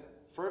melt with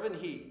fervent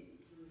heat,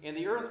 and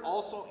the earth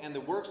also and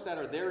the works that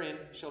are therein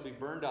shall be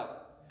burned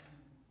up.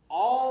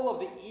 All of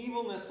the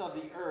evilness of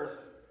the earth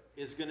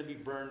is going to be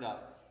burned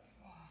up.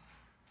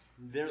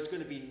 There's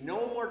going to be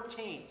no more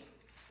taint.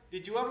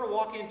 Did you ever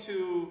walk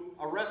into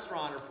a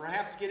restaurant or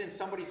perhaps get in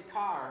somebody's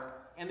car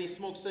and they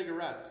smoke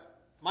cigarettes?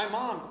 My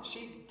mom,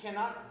 she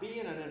cannot be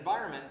in an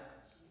environment,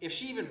 if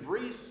she even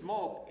breathes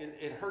smoke,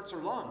 it hurts her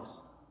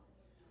lungs.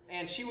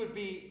 And she would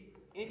be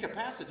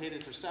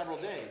incapacitated for several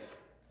days.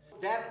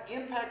 That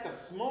impact of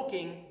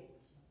smoking,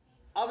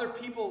 other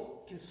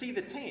people can see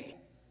the taint.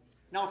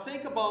 Now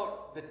think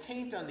about the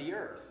taint on the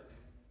earth,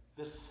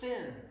 the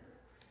sin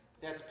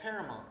that's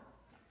paramount.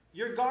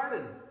 Your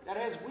garden that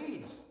has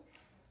weeds,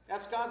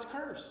 that's God's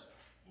curse.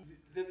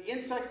 The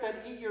insects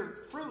that eat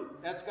your fruit,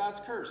 that's God's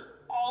curse.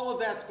 All of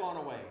that's gone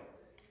away.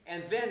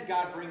 And then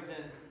God brings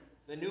in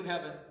the new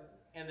heaven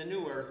and the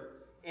new earth,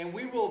 and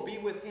we will be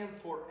with him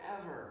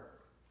forever.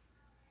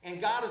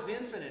 And God is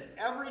infinite.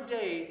 Every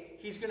day,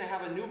 he's going to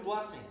have a new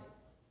blessing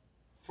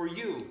for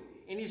you.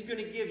 And he's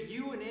going to give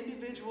you an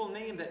individual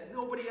name that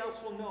nobody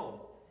else will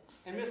know.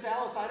 And Miss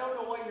Alice, I don't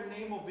know what your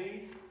name will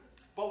be,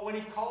 but when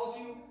he calls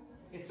you,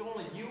 it's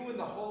only you and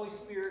the Holy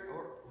Spirit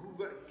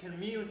who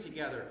commune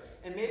together.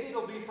 And maybe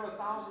it'll be for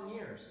 1,000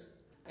 years.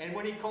 And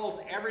when he calls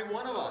every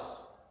one of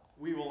us,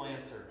 we will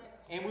answer.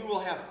 And we will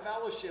have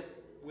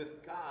fellowship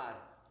with God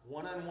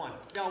one-on-one.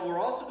 Now, we're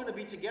also going to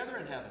be together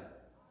in heaven.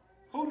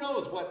 Who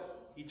knows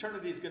what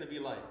eternity is going to be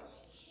like?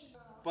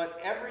 But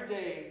every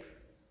day,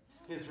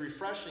 his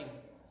refreshing,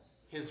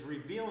 his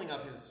revealing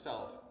of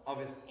himself, of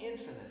his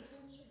infinite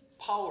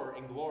power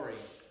and glory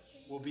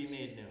will be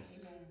made new.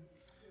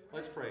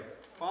 Let's pray.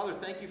 Father,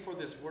 thank you for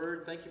this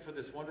word. Thank you for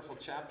this wonderful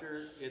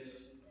chapter.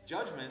 It's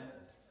judgment.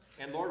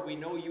 And Lord, we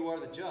know you are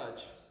the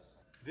judge.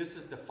 This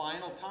is the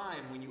final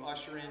time when you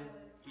usher in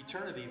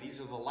eternity.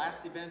 These are the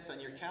last events on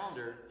your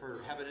calendar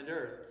for heaven and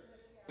earth.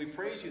 We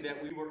praise you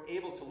that we were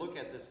able to look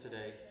at this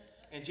today.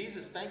 And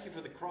Jesus, thank you for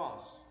the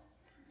cross.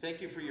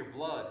 Thank you for your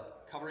blood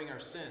covering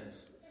our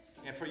sins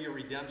and for your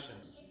redemption.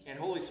 And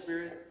Holy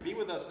Spirit, be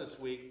with us this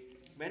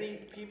week. Many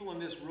people in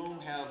this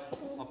room have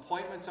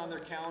appointments on their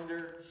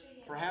calendar.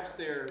 Perhaps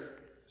they're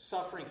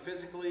suffering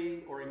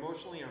physically or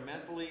emotionally or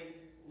mentally.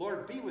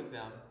 Lord, be with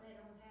them,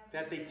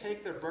 that they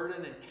take their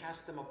burden and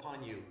cast them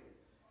upon you.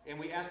 And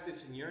we ask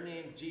this in your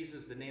name,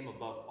 Jesus, the name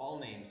above all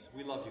names.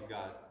 We love you,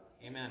 God.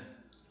 Amen.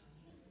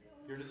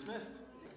 You're dismissed.